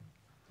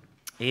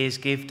is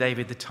give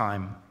David the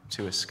time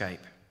to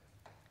escape.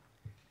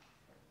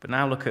 But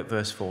now look at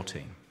verse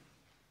 14.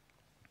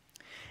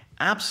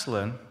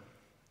 Absalom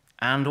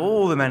and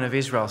all the men of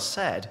Israel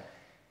said,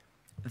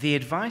 "The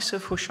advice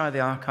of Hushai the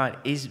Archite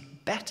is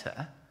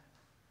better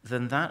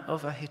than that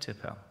of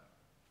Ahithophel."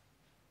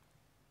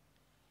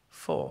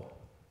 For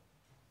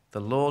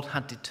the Lord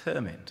had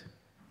determined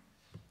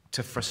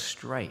to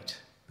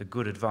frustrate the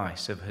good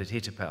advice of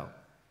Ahithophel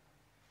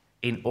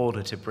in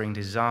order to bring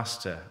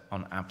disaster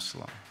on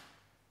Absalom.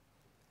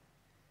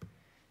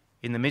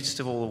 In the midst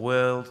of all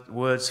the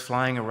words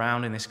flying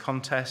around in this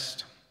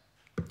contest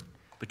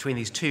between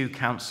these two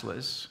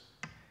counselors,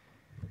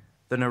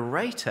 the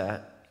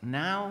narrator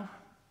now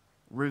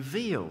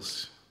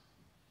reveals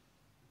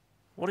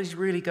what is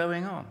really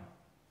going on.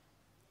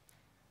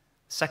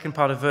 The second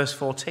part of verse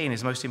 14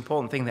 is the most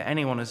important thing that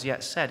anyone has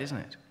yet said, isn't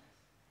it?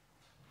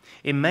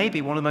 It may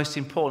be one of the most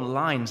important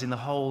lines in the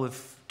whole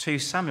of 2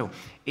 Samuel.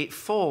 It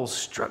falls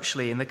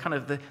structurally in the kind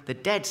of the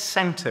dead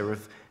center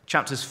of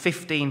chapters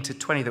 15 to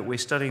 20 that we're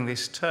studying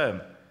this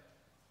term.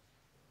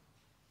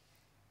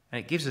 And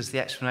it gives us the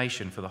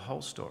explanation for the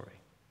whole story.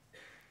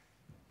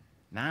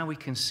 Now we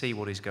can see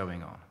what is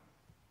going on.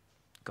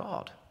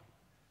 God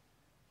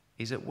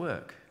is at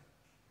work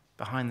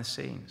behind the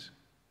scenes.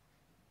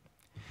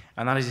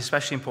 And that is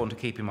especially important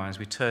to keep in mind as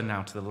we turn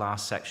now to the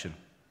last section,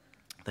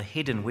 the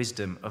hidden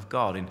wisdom of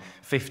God in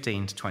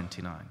 15 to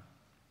 29.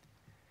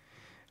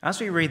 As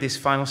we read this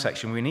final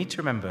section, we need to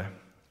remember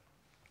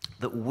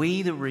that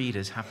we, the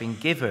readers, have been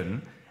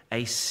given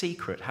a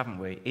secret, haven't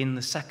we, in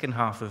the second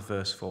half of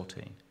verse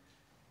 14.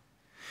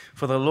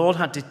 For the Lord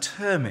had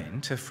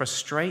determined to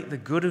frustrate the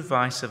good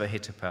advice of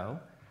Ahithophel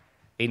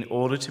in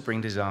order to bring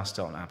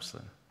disaster on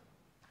Absalom.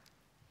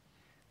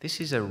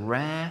 This is a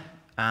rare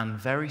and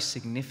very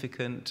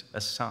significant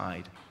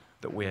aside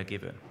that we are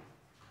given.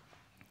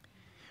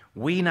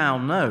 We now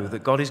know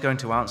that God is going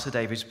to answer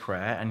David's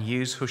prayer and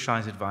use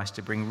Hushai's advice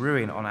to bring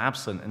ruin on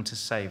Absalom and to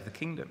save the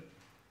kingdom.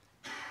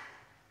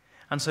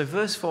 And so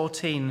verse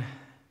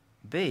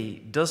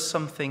 14b does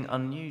something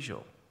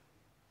unusual.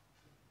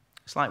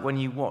 It's like when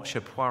you watch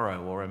a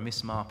Poirot or a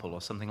Miss Marple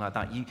or something like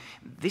that.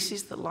 This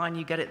is the line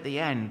you get at the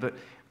end, but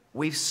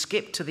we've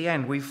skipped to the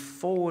end. We've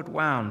forward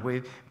wound.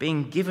 We're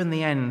being given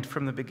the end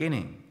from the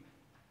beginning.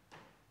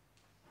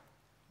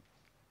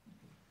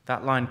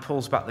 That line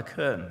pulls back the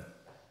curtain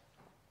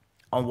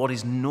on what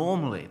is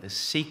normally the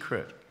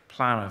secret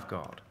plan of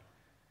God,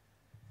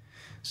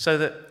 so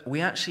that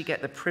we actually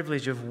get the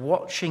privilege of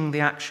watching the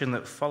action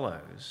that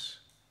follows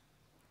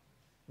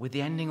with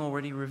the ending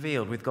already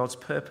revealed, with God's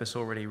purpose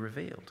already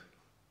revealed.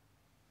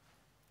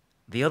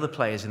 The other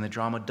players in the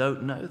drama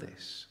don't know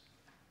this.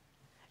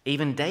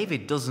 Even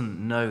David doesn't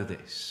know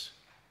this.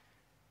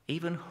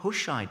 Even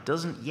Hushai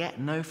doesn't yet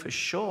know for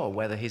sure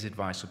whether his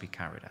advice will be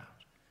carried out.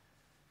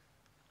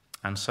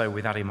 And so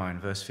with that in mind,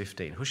 verse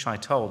 15, Hushai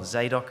told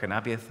Zadok and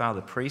Abiathar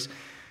the priest,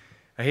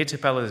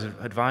 Ahithophel has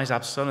advised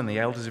Absalom and the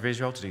elders of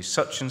Israel to do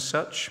such and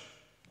such,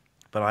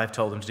 but I have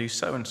told them to do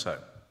so and so.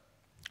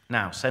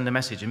 Now send a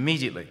message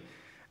immediately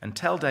and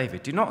tell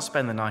David, do not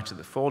spend the night at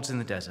the fords in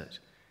the desert.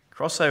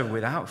 Cross over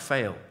without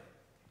fail,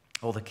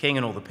 or the king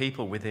and all the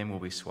people with him will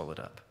be swallowed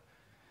up.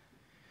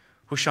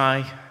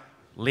 Hushai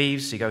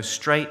leaves. He goes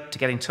straight to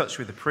get in touch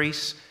with the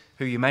priests,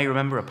 who you may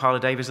remember are part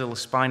of David's little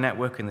spy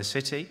network in the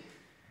city.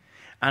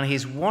 And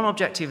his one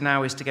objective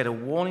now is to get a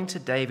warning to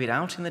David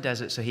out in the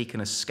desert so he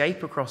can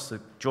escape across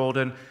the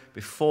Jordan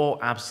before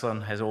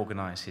Absalom has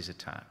organized his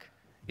attack.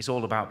 It's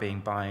all about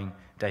buying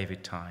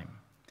David time.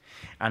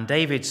 And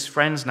David's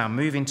friends now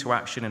move into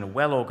action in a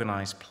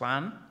well-organized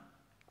plan.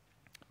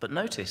 But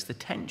notice the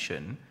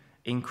tension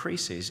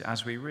increases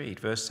as we read.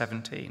 Verse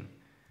 17.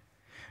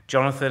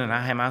 Jonathan and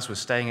Ahimaaz were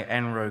staying at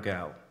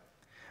En-Rogel.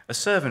 A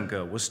servant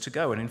girl was to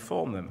go and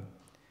inform them,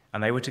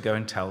 and they were to go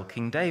and tell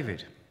King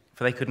David,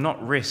 for they could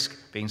not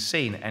risk being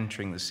seen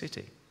entering the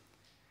city.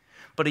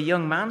 But a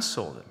young man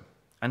saw them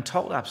and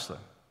told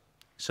Absalom.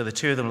 So the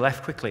two of them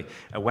left quickly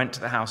and went to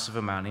the house of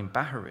a man in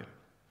Bahurim.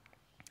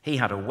 He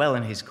had a well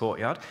in his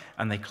courtyard,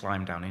 and they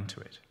climbed down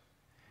into it.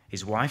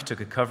 His wife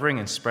took a covering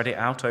and spread it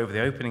out over the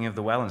opening of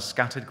the well and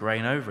scattered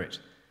grain over it.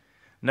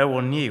 No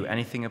one knew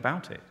anything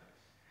about it.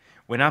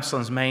 When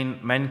Absalom's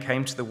men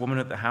came to the woman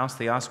at the house,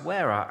 they asked,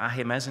 "Where are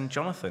Ahimaaz and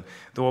Jonathan?"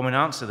 The woman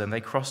answered them,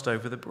 "They crossed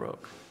over the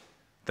brook."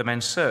 The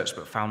men searched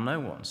but found no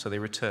one, so they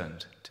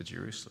returned to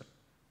Jerusalem.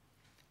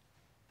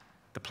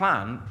 The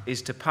plan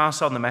is to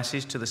pass on the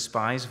message to the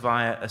spies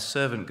via a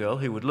servant girl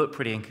who would look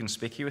pretty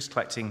inconspicuous,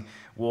 collecting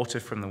water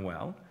from the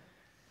well.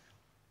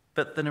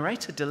 But the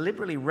narrator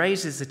deliberately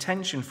raises the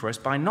tension for us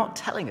by not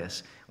telling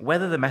us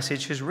whether the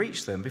message has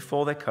reached them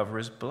before their cover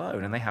is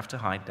blown and they have to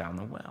hide down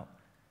the well.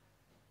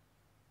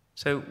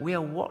 So we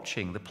are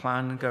watching the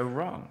plan go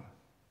wrong.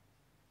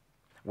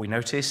 We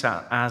notice,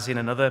 as in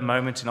another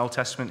moment in Old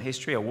Testament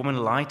history, a woman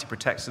lied to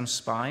protect some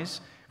spies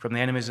from the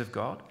enemies of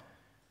God.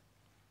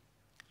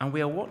 And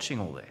we are watching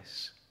all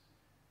this.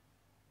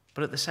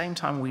 But at the same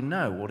time, we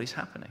know what is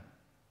happening.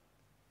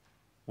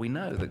 We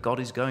know that God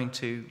is going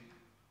to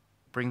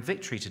bring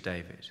victory to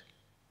David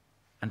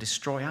and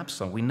destroy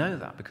Absalom. We know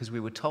that because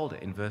we were told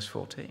it in verse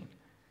 14.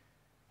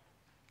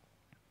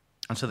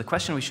 And so the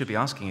question we should be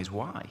asking is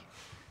why?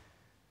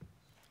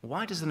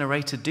 Why does the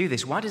narrator do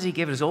this? Why does he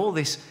give us all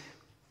this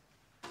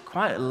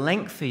quite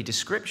lengthy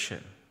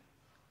description?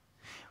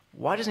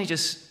 Why doesn't he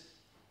just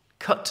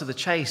cut to the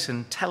chase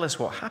and tell us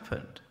what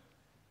happened?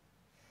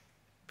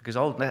 Because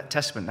Old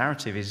Testament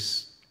narrative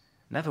is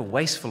never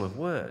wasteful of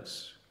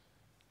words.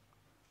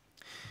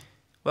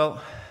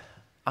 Well,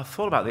 I've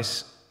thought about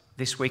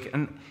this week,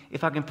 and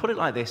if I can put it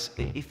like this,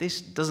 if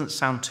this doesn't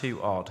sound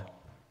too odd,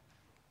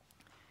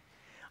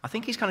 I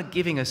think he's kind of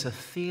giving us a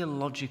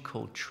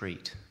theological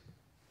treat.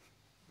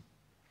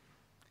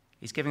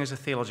 He's giving us a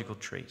theological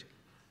treat.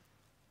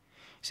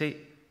 See,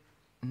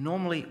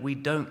 normally we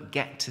don't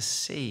get to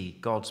see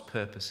God's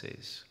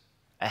purposes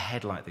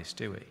ahead like this,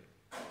 do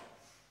we?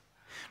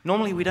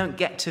 Normally we don't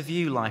get to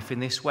view life in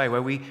this way,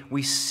 where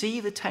we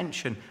see the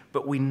tension,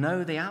 but we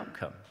know the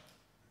outcome.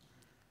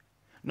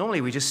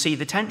 Normally we just see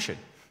the tension,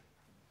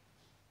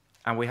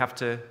 and we have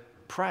to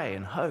pray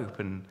and hope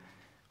and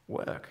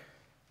work.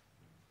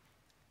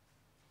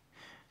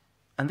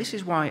 And this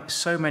is why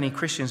so many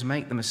Christians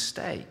make the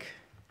mistake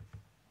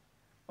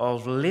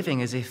of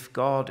living as if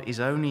God is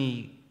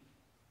only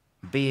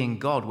being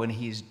God when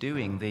he is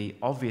doing the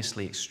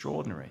obviously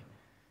extraordinary,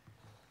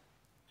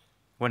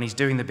 when he's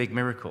doing the big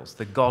miracles,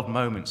 the God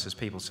moments, as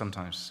people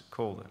sometimes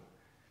call them.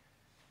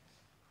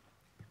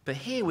 But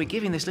here we're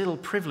giving this little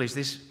privilege,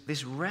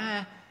 this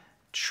rare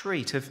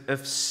treat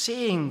of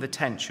seeing the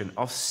tension,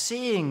 of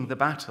seeing the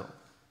battle,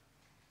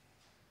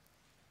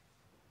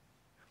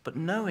 but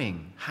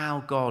knowing how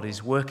God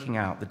is working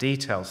out the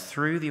details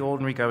through the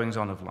ordinary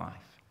goings-on of life,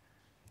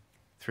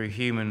 through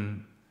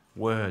human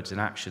words and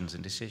actions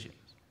and decisions.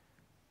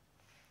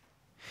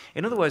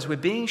 In other words, we're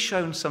being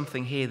shown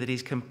something here that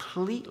is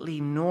completely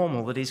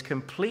normal, that is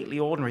completely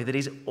ordinary, that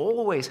is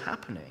always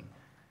happening.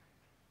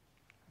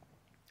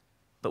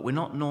 But we're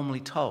not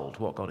normally told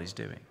what God is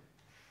doing.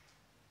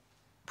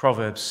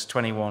 Proverbs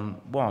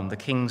 21:1, the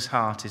king's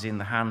heart is in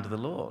the hand of the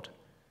Lord.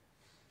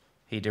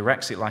 He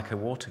directs it like a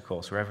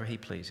watercourse wherever he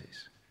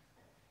pleases.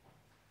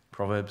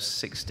 Proverbs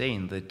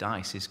 16, the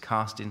dice is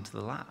cast into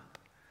the lap,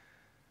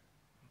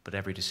 but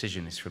every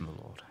decision is from the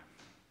Lord.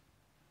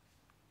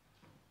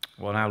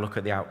 Well, now look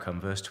at the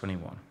outcome, verse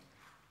 21.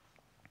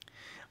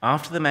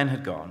 After the men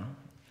had gone,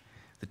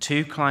 the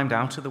two climbed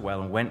out of the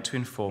well and went to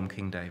inform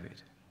King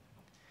David.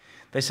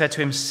 They said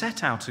to him,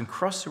 "Set out and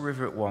cross the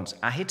river at once.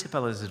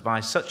 Ahithophel has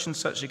advised such and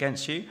such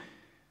against you."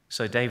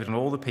 So David and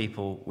all the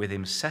people with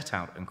him set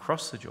out and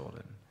crossed the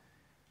Jordan.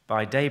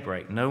 By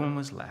daybreak, no one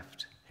was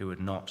left who had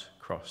not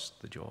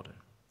crossed the Jordan.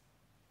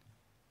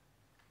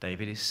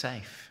 David is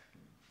safe.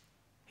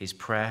 His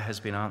prayer has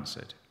been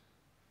answered.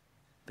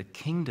 The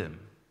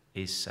kingdom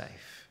is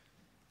safe.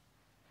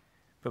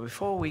 But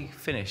before we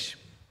finish,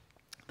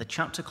 the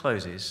chapter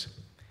closes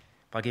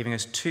by giving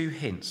us two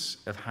hints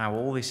of how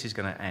all this is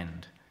going to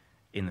end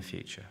in the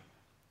future.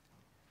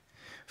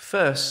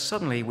 First,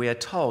 suddenly we are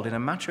told in a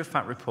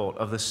matter-of-fact report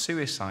of the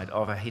suicide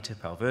of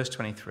Ahithophel, verse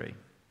 23.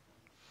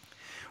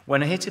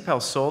 When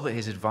Ahithophel saw that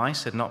his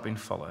advice had not been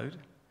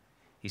followed,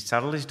 he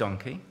saddled his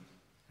donkey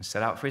and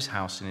set out for his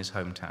house in his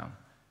hometown.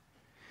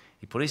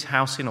 He put his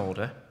house in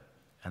order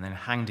and then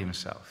hanged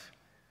himself.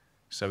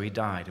 So he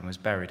died and was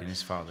buried in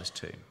his father's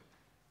tomb.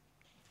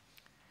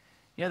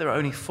 There are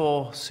only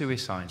 4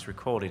 suicides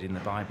recorded in the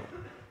Bible.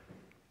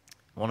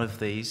 One of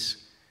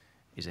these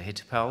is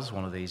Ahithophel's,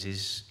 one of these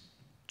is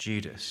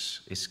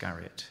Judas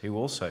Iscariot, who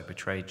also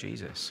betrayed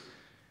Jesus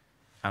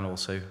and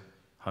also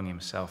hung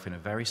himself in a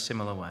very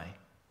similar way.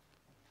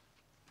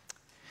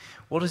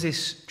 What does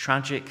this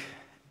tragic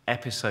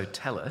episode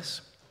tell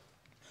us?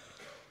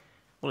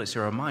 Well, it's a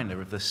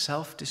reminder of the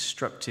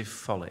self-destructive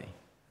folly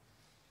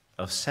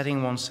of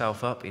setting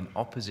oneself up in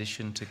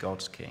opposition to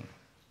God's king.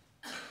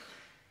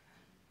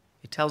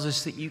 It tells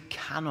us that you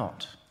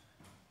cannot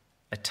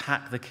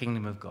attack the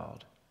kingdom of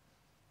God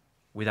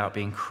without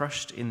being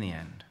crushed in the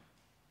end.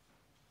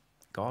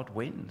 God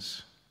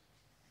wins.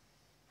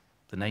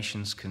 The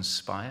nations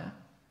conspire.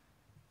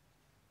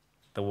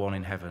 The one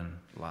in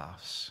heaven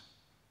laughs.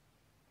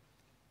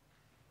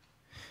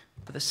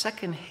 But the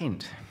second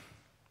hint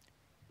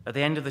at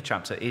the end of the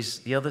chapter is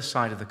the other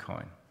side of the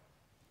coin.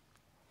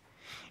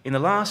 In the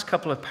last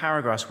couple of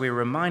paragraphs, we're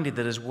reminded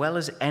that as well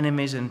as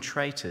enemies and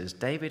traitors,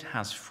 David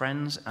has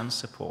friends and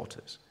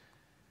supporters.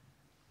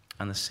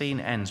 And the scene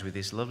ends with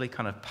this lovely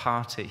kind of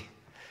party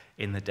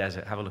in the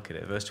desert. Have a look at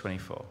it, verse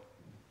 24.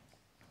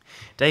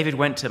 David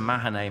went to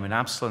Mahanaim, and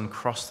Absalom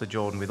crossed the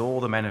Jordan with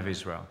all the men of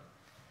Israel.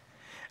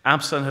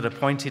 Absalom had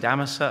appointed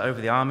Amasa over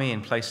the army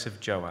in place of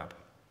Joab.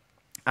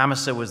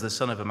 Amasa was the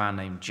son of a man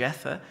named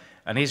Jether,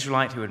 an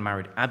Israelite who had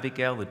married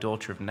Abigail, the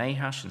daughter of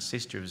Nahash and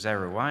sister of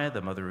Zeruiah,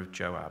 the mother of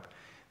Joab.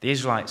 The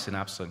Israelites and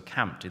Absalom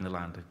camped in the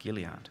land of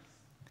Gilead.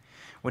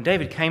 When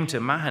David came to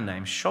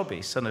Mahanaim,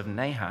 Shobi, son of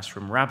Nahash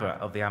from Rabbah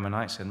of the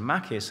Ammonites, and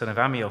Machir, son of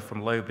Amiel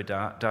from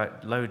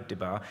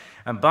Lo-debar,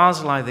 and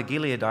Barzillai the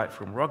Gileadite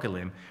from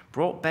Rogelim,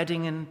 brought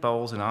bedding and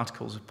bowls and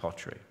articles of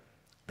pottery.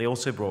 They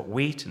also brought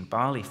wheat and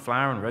barley,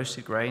 flour and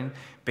roasted grain,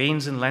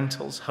 beans and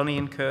lentils, honey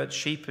and curd,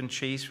 sheep and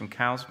cheese from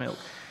cow's milk,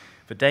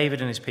 for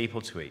David and his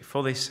people to eat.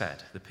 For they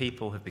said, the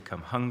people have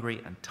become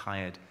hungry and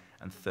tired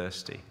and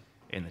thirsty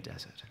in the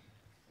desert.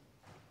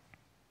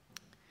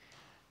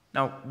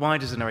 Now, why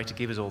does the narrator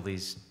give us all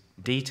these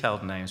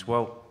detailed names?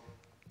 Well,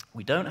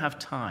 we don't have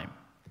time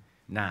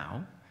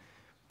now,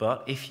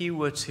 but if you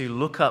were to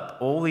look up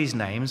all these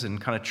names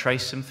and kind of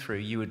trace them through,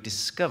 you would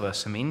discover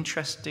some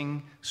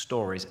interesting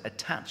stories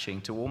attaching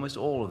to almost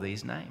all of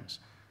these names.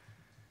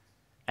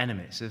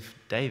 Enemies of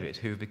David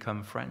who have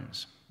become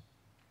friends.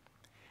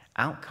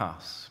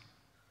 Outcasts,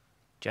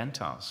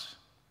 Gentiles,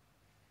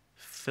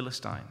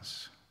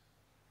 Philistines,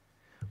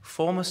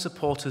 former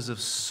supporters of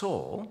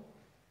Saul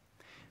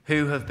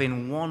who have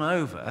been won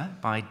over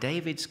by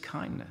David's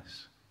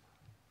kindness.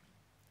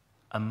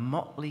 A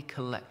motley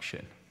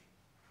collection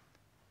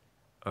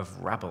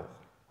of rabble,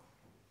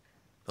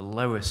 the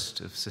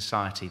lowest of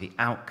society, the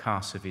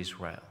outcasts of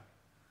Israel,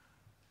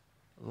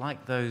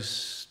 like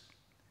those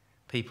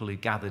people who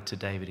gathered to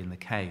David in the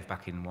cave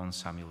back in 1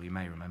 Samuel, you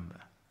may remember.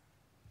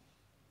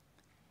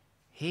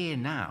 Here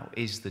now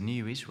is the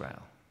new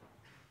Israel,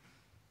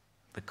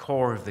 the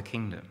core of the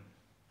kingdom.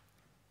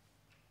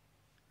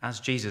 As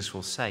Jesus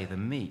will say, the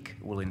meek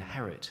will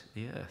inherit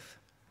the earth.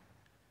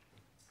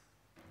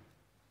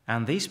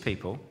 And these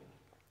people,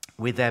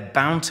 with their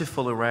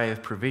bountiful array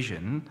of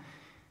provision,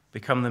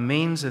 become the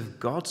means of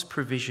God's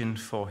provision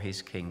for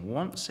his king,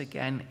 once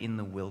again in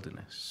the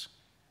wilderness,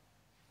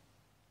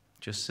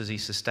 just as he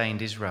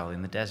sustained Israel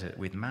in the desert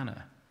with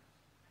manna.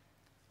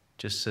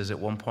 Just as at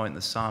one point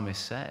the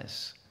psalmist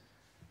says,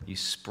 you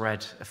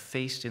spread a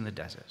feast in the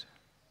desert.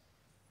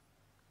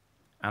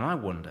 And I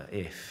wonder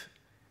if,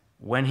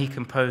 when he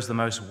composed the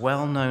most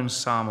well-known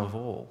psalm of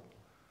all,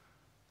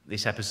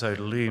 this episode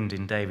loomed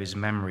in David's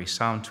memory,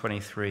 Psalm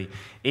 23,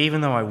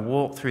 even though I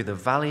walk through the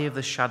valley of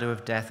the shadow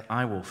of death,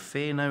 I will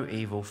fear no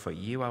evil, for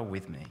you are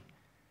with me.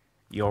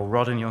 Your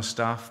rod and your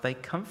staff, they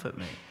comfort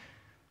me.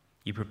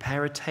 You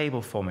prepare a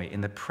table for me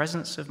in the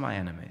presence of my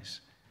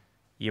enemies.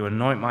 You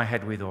anoint my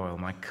head with oil,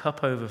 my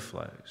cup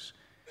overflows.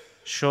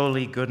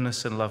 Surely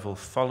goodness and love will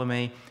follow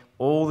me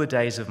all the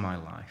days of my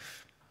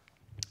life,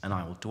 and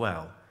I will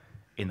dwell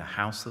in the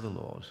house of the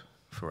Lord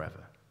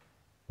forever.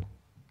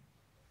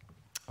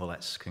 Well,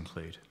 let's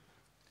conclude.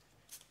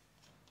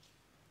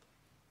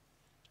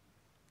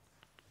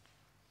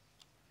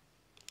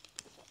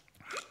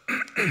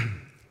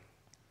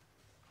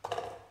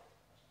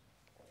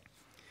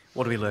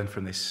 What do we learn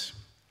from this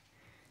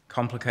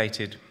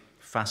complicated,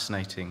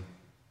 fascinating,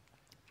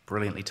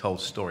 brilliantly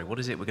told story? What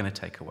is it we're going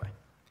to take away?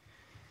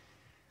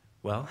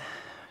 Well,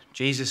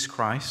 Jesus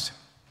Christ,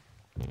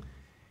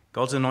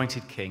 God's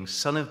anointed king,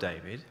 son of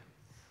David,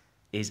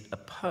 is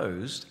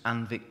opposed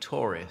and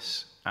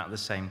victorious at the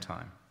same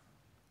time.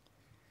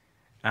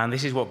 And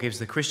this is what gives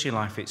the Christian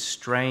life its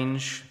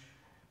strange,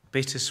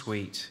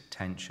 bittersweet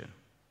tension.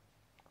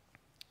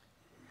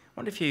 I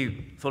wonder if you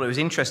thought it was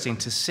interesting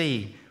to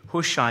see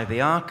Hushai the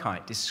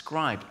Archite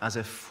described as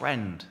a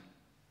friend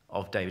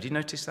of David. Did you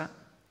notice that?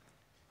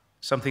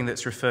 Something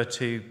that's referred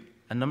to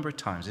a number of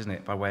times, isn't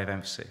it, by way of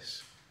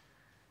emphasis.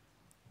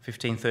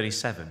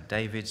 1537,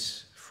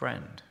 David's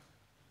friend.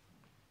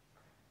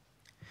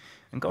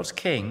 And God's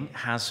king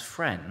has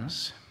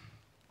friends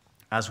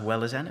as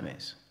well as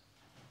enemies.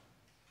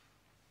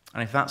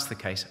 And if that's the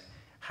case,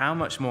 how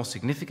much more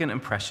significant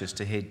and precious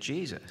to hear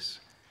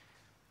Jesus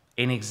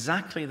in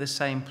exactly the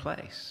same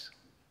place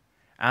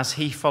as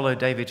he followed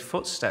David's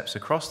footsteps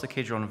across the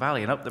Kidron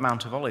Valley and up the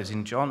Mount of Olives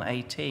in John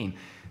 18,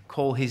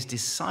 call his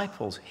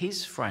disciples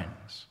his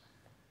friends,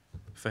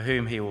 for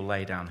whom he will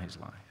lay down his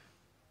life.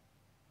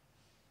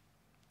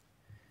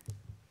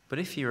 But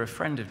if you're a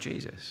friend of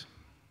Jesus,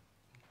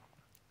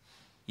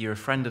 you're a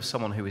friend of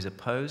someone who is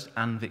opposed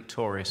and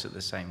victorious at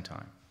the same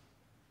time.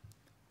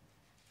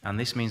 And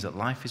this means that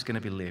life is going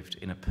to be lived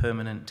in a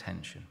permanent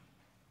tension.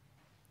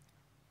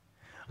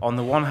 On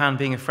the one hand,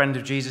 being a friend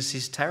of Jesus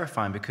is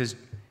terrifying because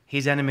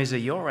his enemies are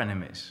your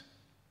enemies.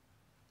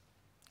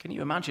 Can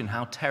you imagine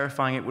how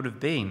terrifying it would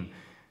have been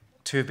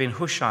to have been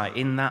Hushai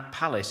in that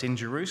palace in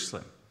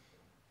Jerusalem?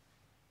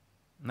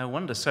 No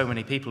wonder so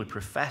many people who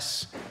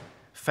profess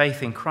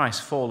faith in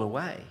Christ fall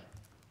away,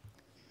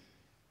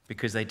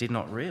 because they did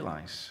not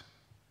realize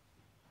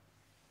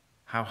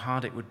how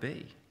hard it would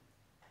be.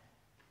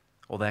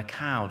 Or they're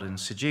cowed and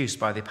seduced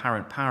by the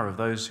apparent power of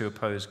those who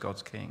oppose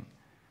God's king.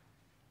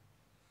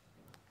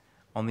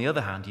 On the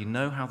other hand, you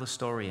know how the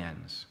story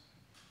ends.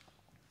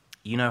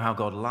 You know how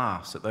God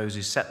laughs at those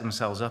who set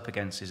themselves up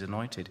against his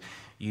anointed.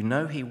 You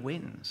know he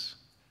wins.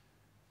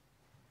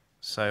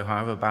 So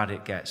however bad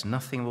it gets,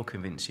 nothing will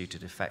convince you to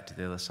defect to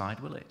the other side,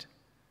 will it?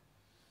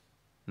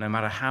 no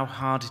matter how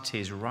hard it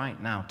is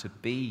right now to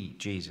be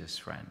Jesus'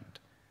 friend,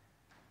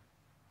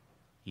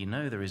 you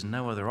know there is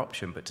no other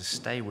option but to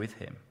stay with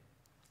him,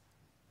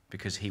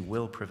 because he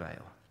will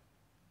prevail.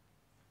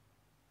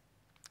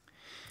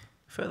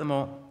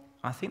 Furthermore,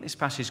 I think this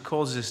passage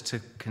causes us to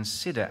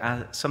consider,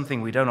 as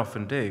something we don't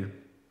often do,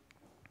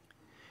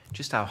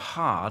 just how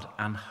hard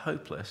and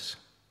hopeless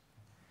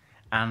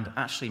and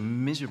actually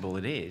miserable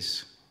it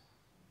is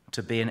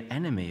to be an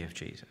enemy of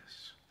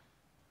Jesus,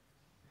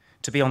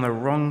 to be on the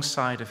wrong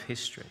side of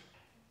history,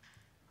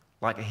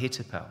 like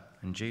Ahithophel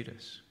and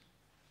Judas,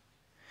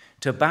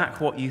 to back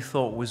what you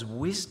thought was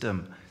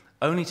wisdom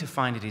only to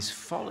find it is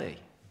folly,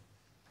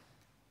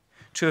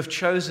 to have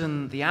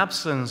chosen the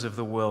Absaloms of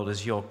the world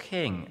as your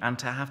king and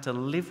to have to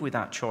live with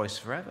that choice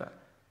forever,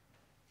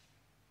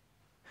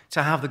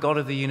 to have the God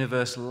of the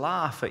universe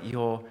laugh at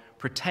your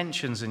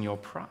pretensions and your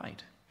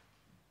pride.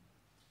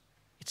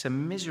 It's a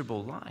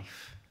miserable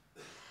life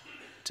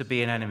to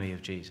be an enemy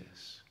of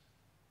Jesus,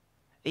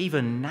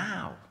 even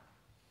now,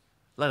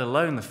 let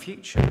alone the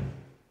future.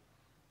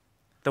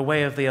 The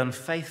way of the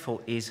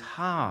unfaithful is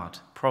hard,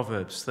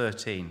 Proverbs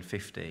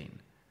 13:15.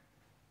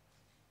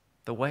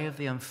 The way of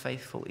the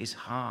unfaithful is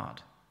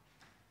hard.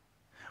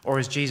 Or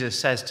as Jesus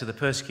says to the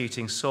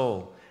persecuting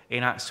Saul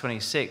in Acts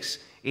 26,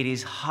 it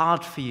is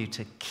hard for you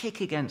to kick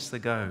against the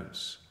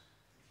goads.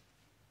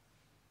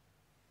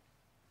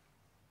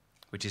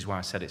 Which is why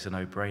I said it's a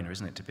no-brainer,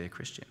 isn't it, to be a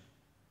Christian?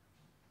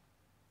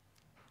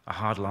 A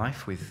hard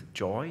life with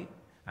joy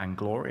and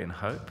glory and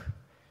hope,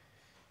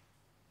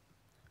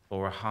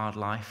 or a hard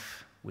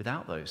life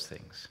without those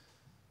things.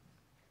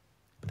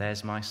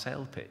 There's my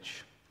sale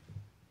pitch.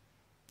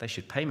 They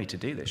should pay me to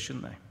do this,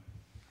 shouldn't they?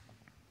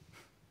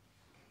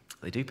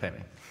 They do pay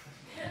me.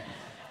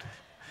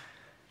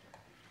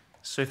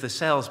 So if the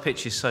sales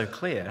pitch is so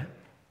clear,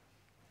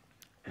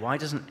 why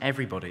doesn't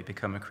everybody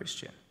become a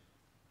Christian?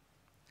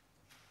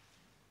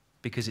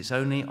 Because it's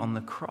only on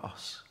the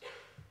cross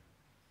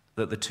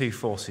that the two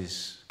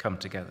forces come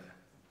together.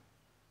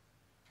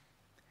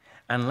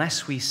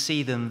 Unless we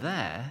see them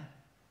there,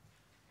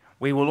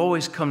 we will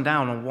always come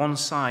down on one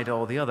side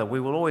or the other. We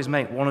will always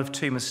make one of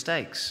two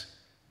mistakes: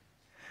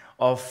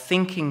 of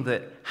thinking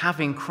that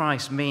having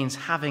Christ means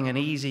having an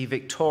easy,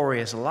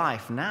 victorious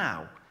life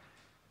now,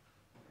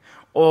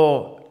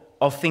 or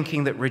of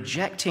thinking that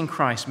rejecting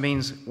Christ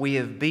means we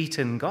have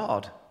beaten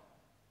God.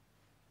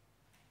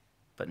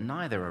 But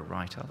neither are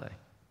right, are they?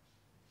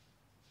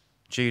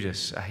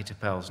 Judas,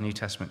 Ahithophel's New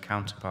Testament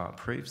counterpart,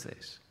 proves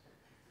this.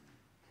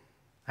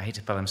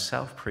 Ahithophel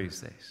himself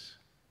proves this.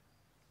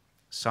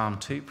 Psalm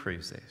 2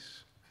 proves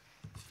this.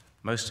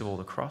 Most of all,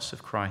 the cross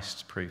of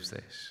Christ proves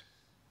this.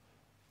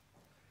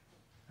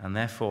 And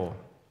therefore,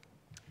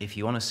 if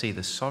you want to see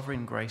the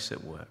sovereign grace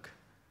at work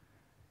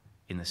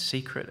in the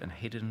secret and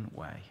hidden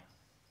way,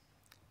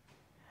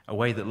 a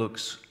way that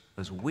looks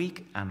as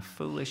weak and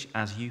foolish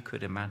as you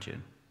could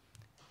imagine,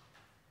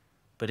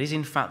 but is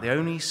in fact the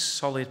only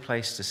solid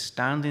place to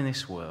stand in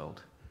this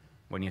world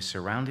when you're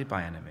surrounded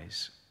by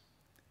enemies,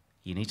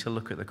 you need to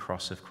look at the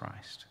cross of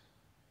Christ.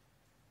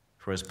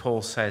 For as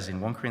Paul says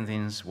in 1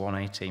 Corinthians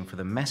 1:18, for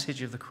the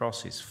message of the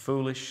cross is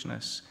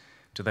foolishness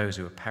to those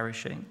who are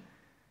perishing,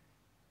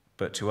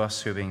 but to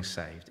us who are being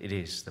saved, it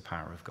is the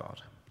power of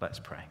God. Let's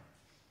pray.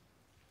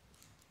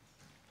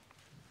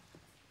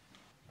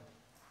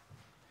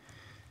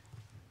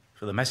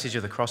 For the message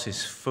of the cross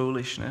is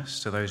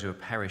foolishness to those who are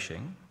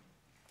perishing,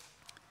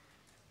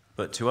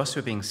 but to us who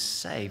are being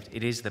saved,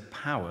 it is the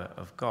power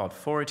of God.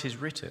 For it is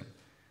written,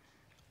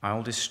 I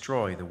will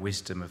destroy the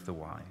wisdom of the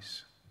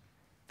wise.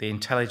 The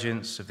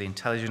intelligence of the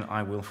intelligent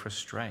I will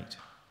frustrate.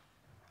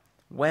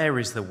 Where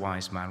is the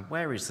wise man?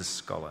 Where is the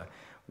scholar?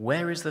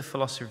 Where is the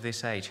philosopher of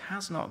this age?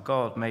 Has not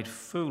God made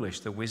foolish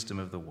the wisdom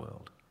of the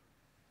world?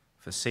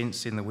 For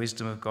since in the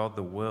wisdom of God,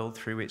 the world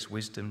through its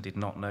wisdom did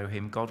not know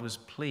him, God was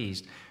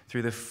pleased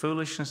through the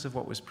foolishness of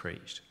what was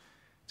preached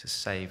to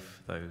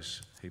save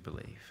those who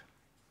believe.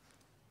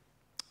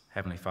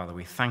 Heavenly Father,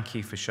 we thank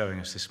you for showing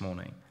us this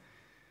morning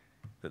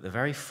that the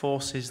very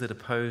forces that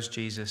oppose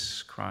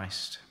Jesus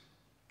Christ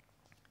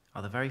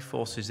are the very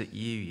forces that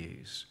you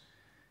use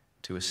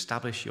to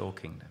establish your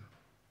kingdom,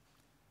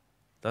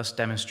 thus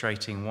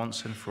demonstrating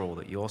once and for all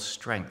that your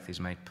strength is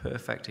made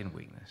perfect in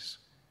weakness.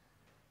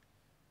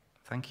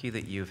 Thank you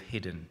that you have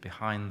hidden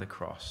behind the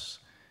cross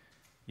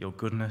your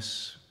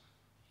goodness,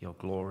 your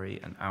glory,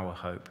 and our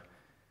hope,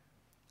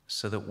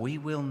 so that we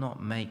will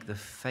not make the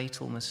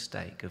fatal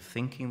mistake of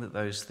thinking that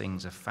those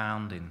things are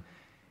found in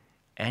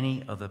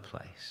any other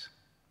place,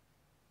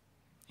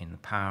 in the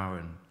power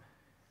and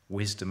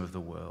wisdom of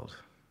the world,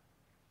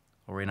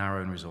 or in our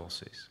own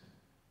resources.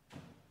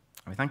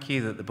 And we thank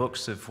you that the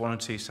books of 1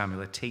 and 2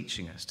 Samuel are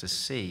teaching us to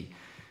see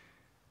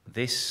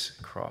this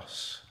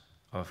cross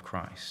of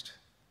Christ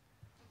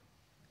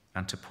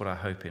and to put our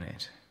hope in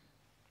it,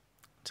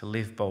 to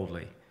live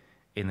boldly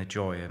in the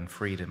joy and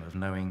freedom of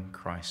knowing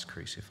Christ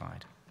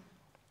crucified.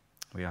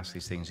 We ask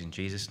these things in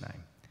Jesus'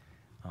 name.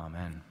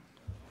 Amen.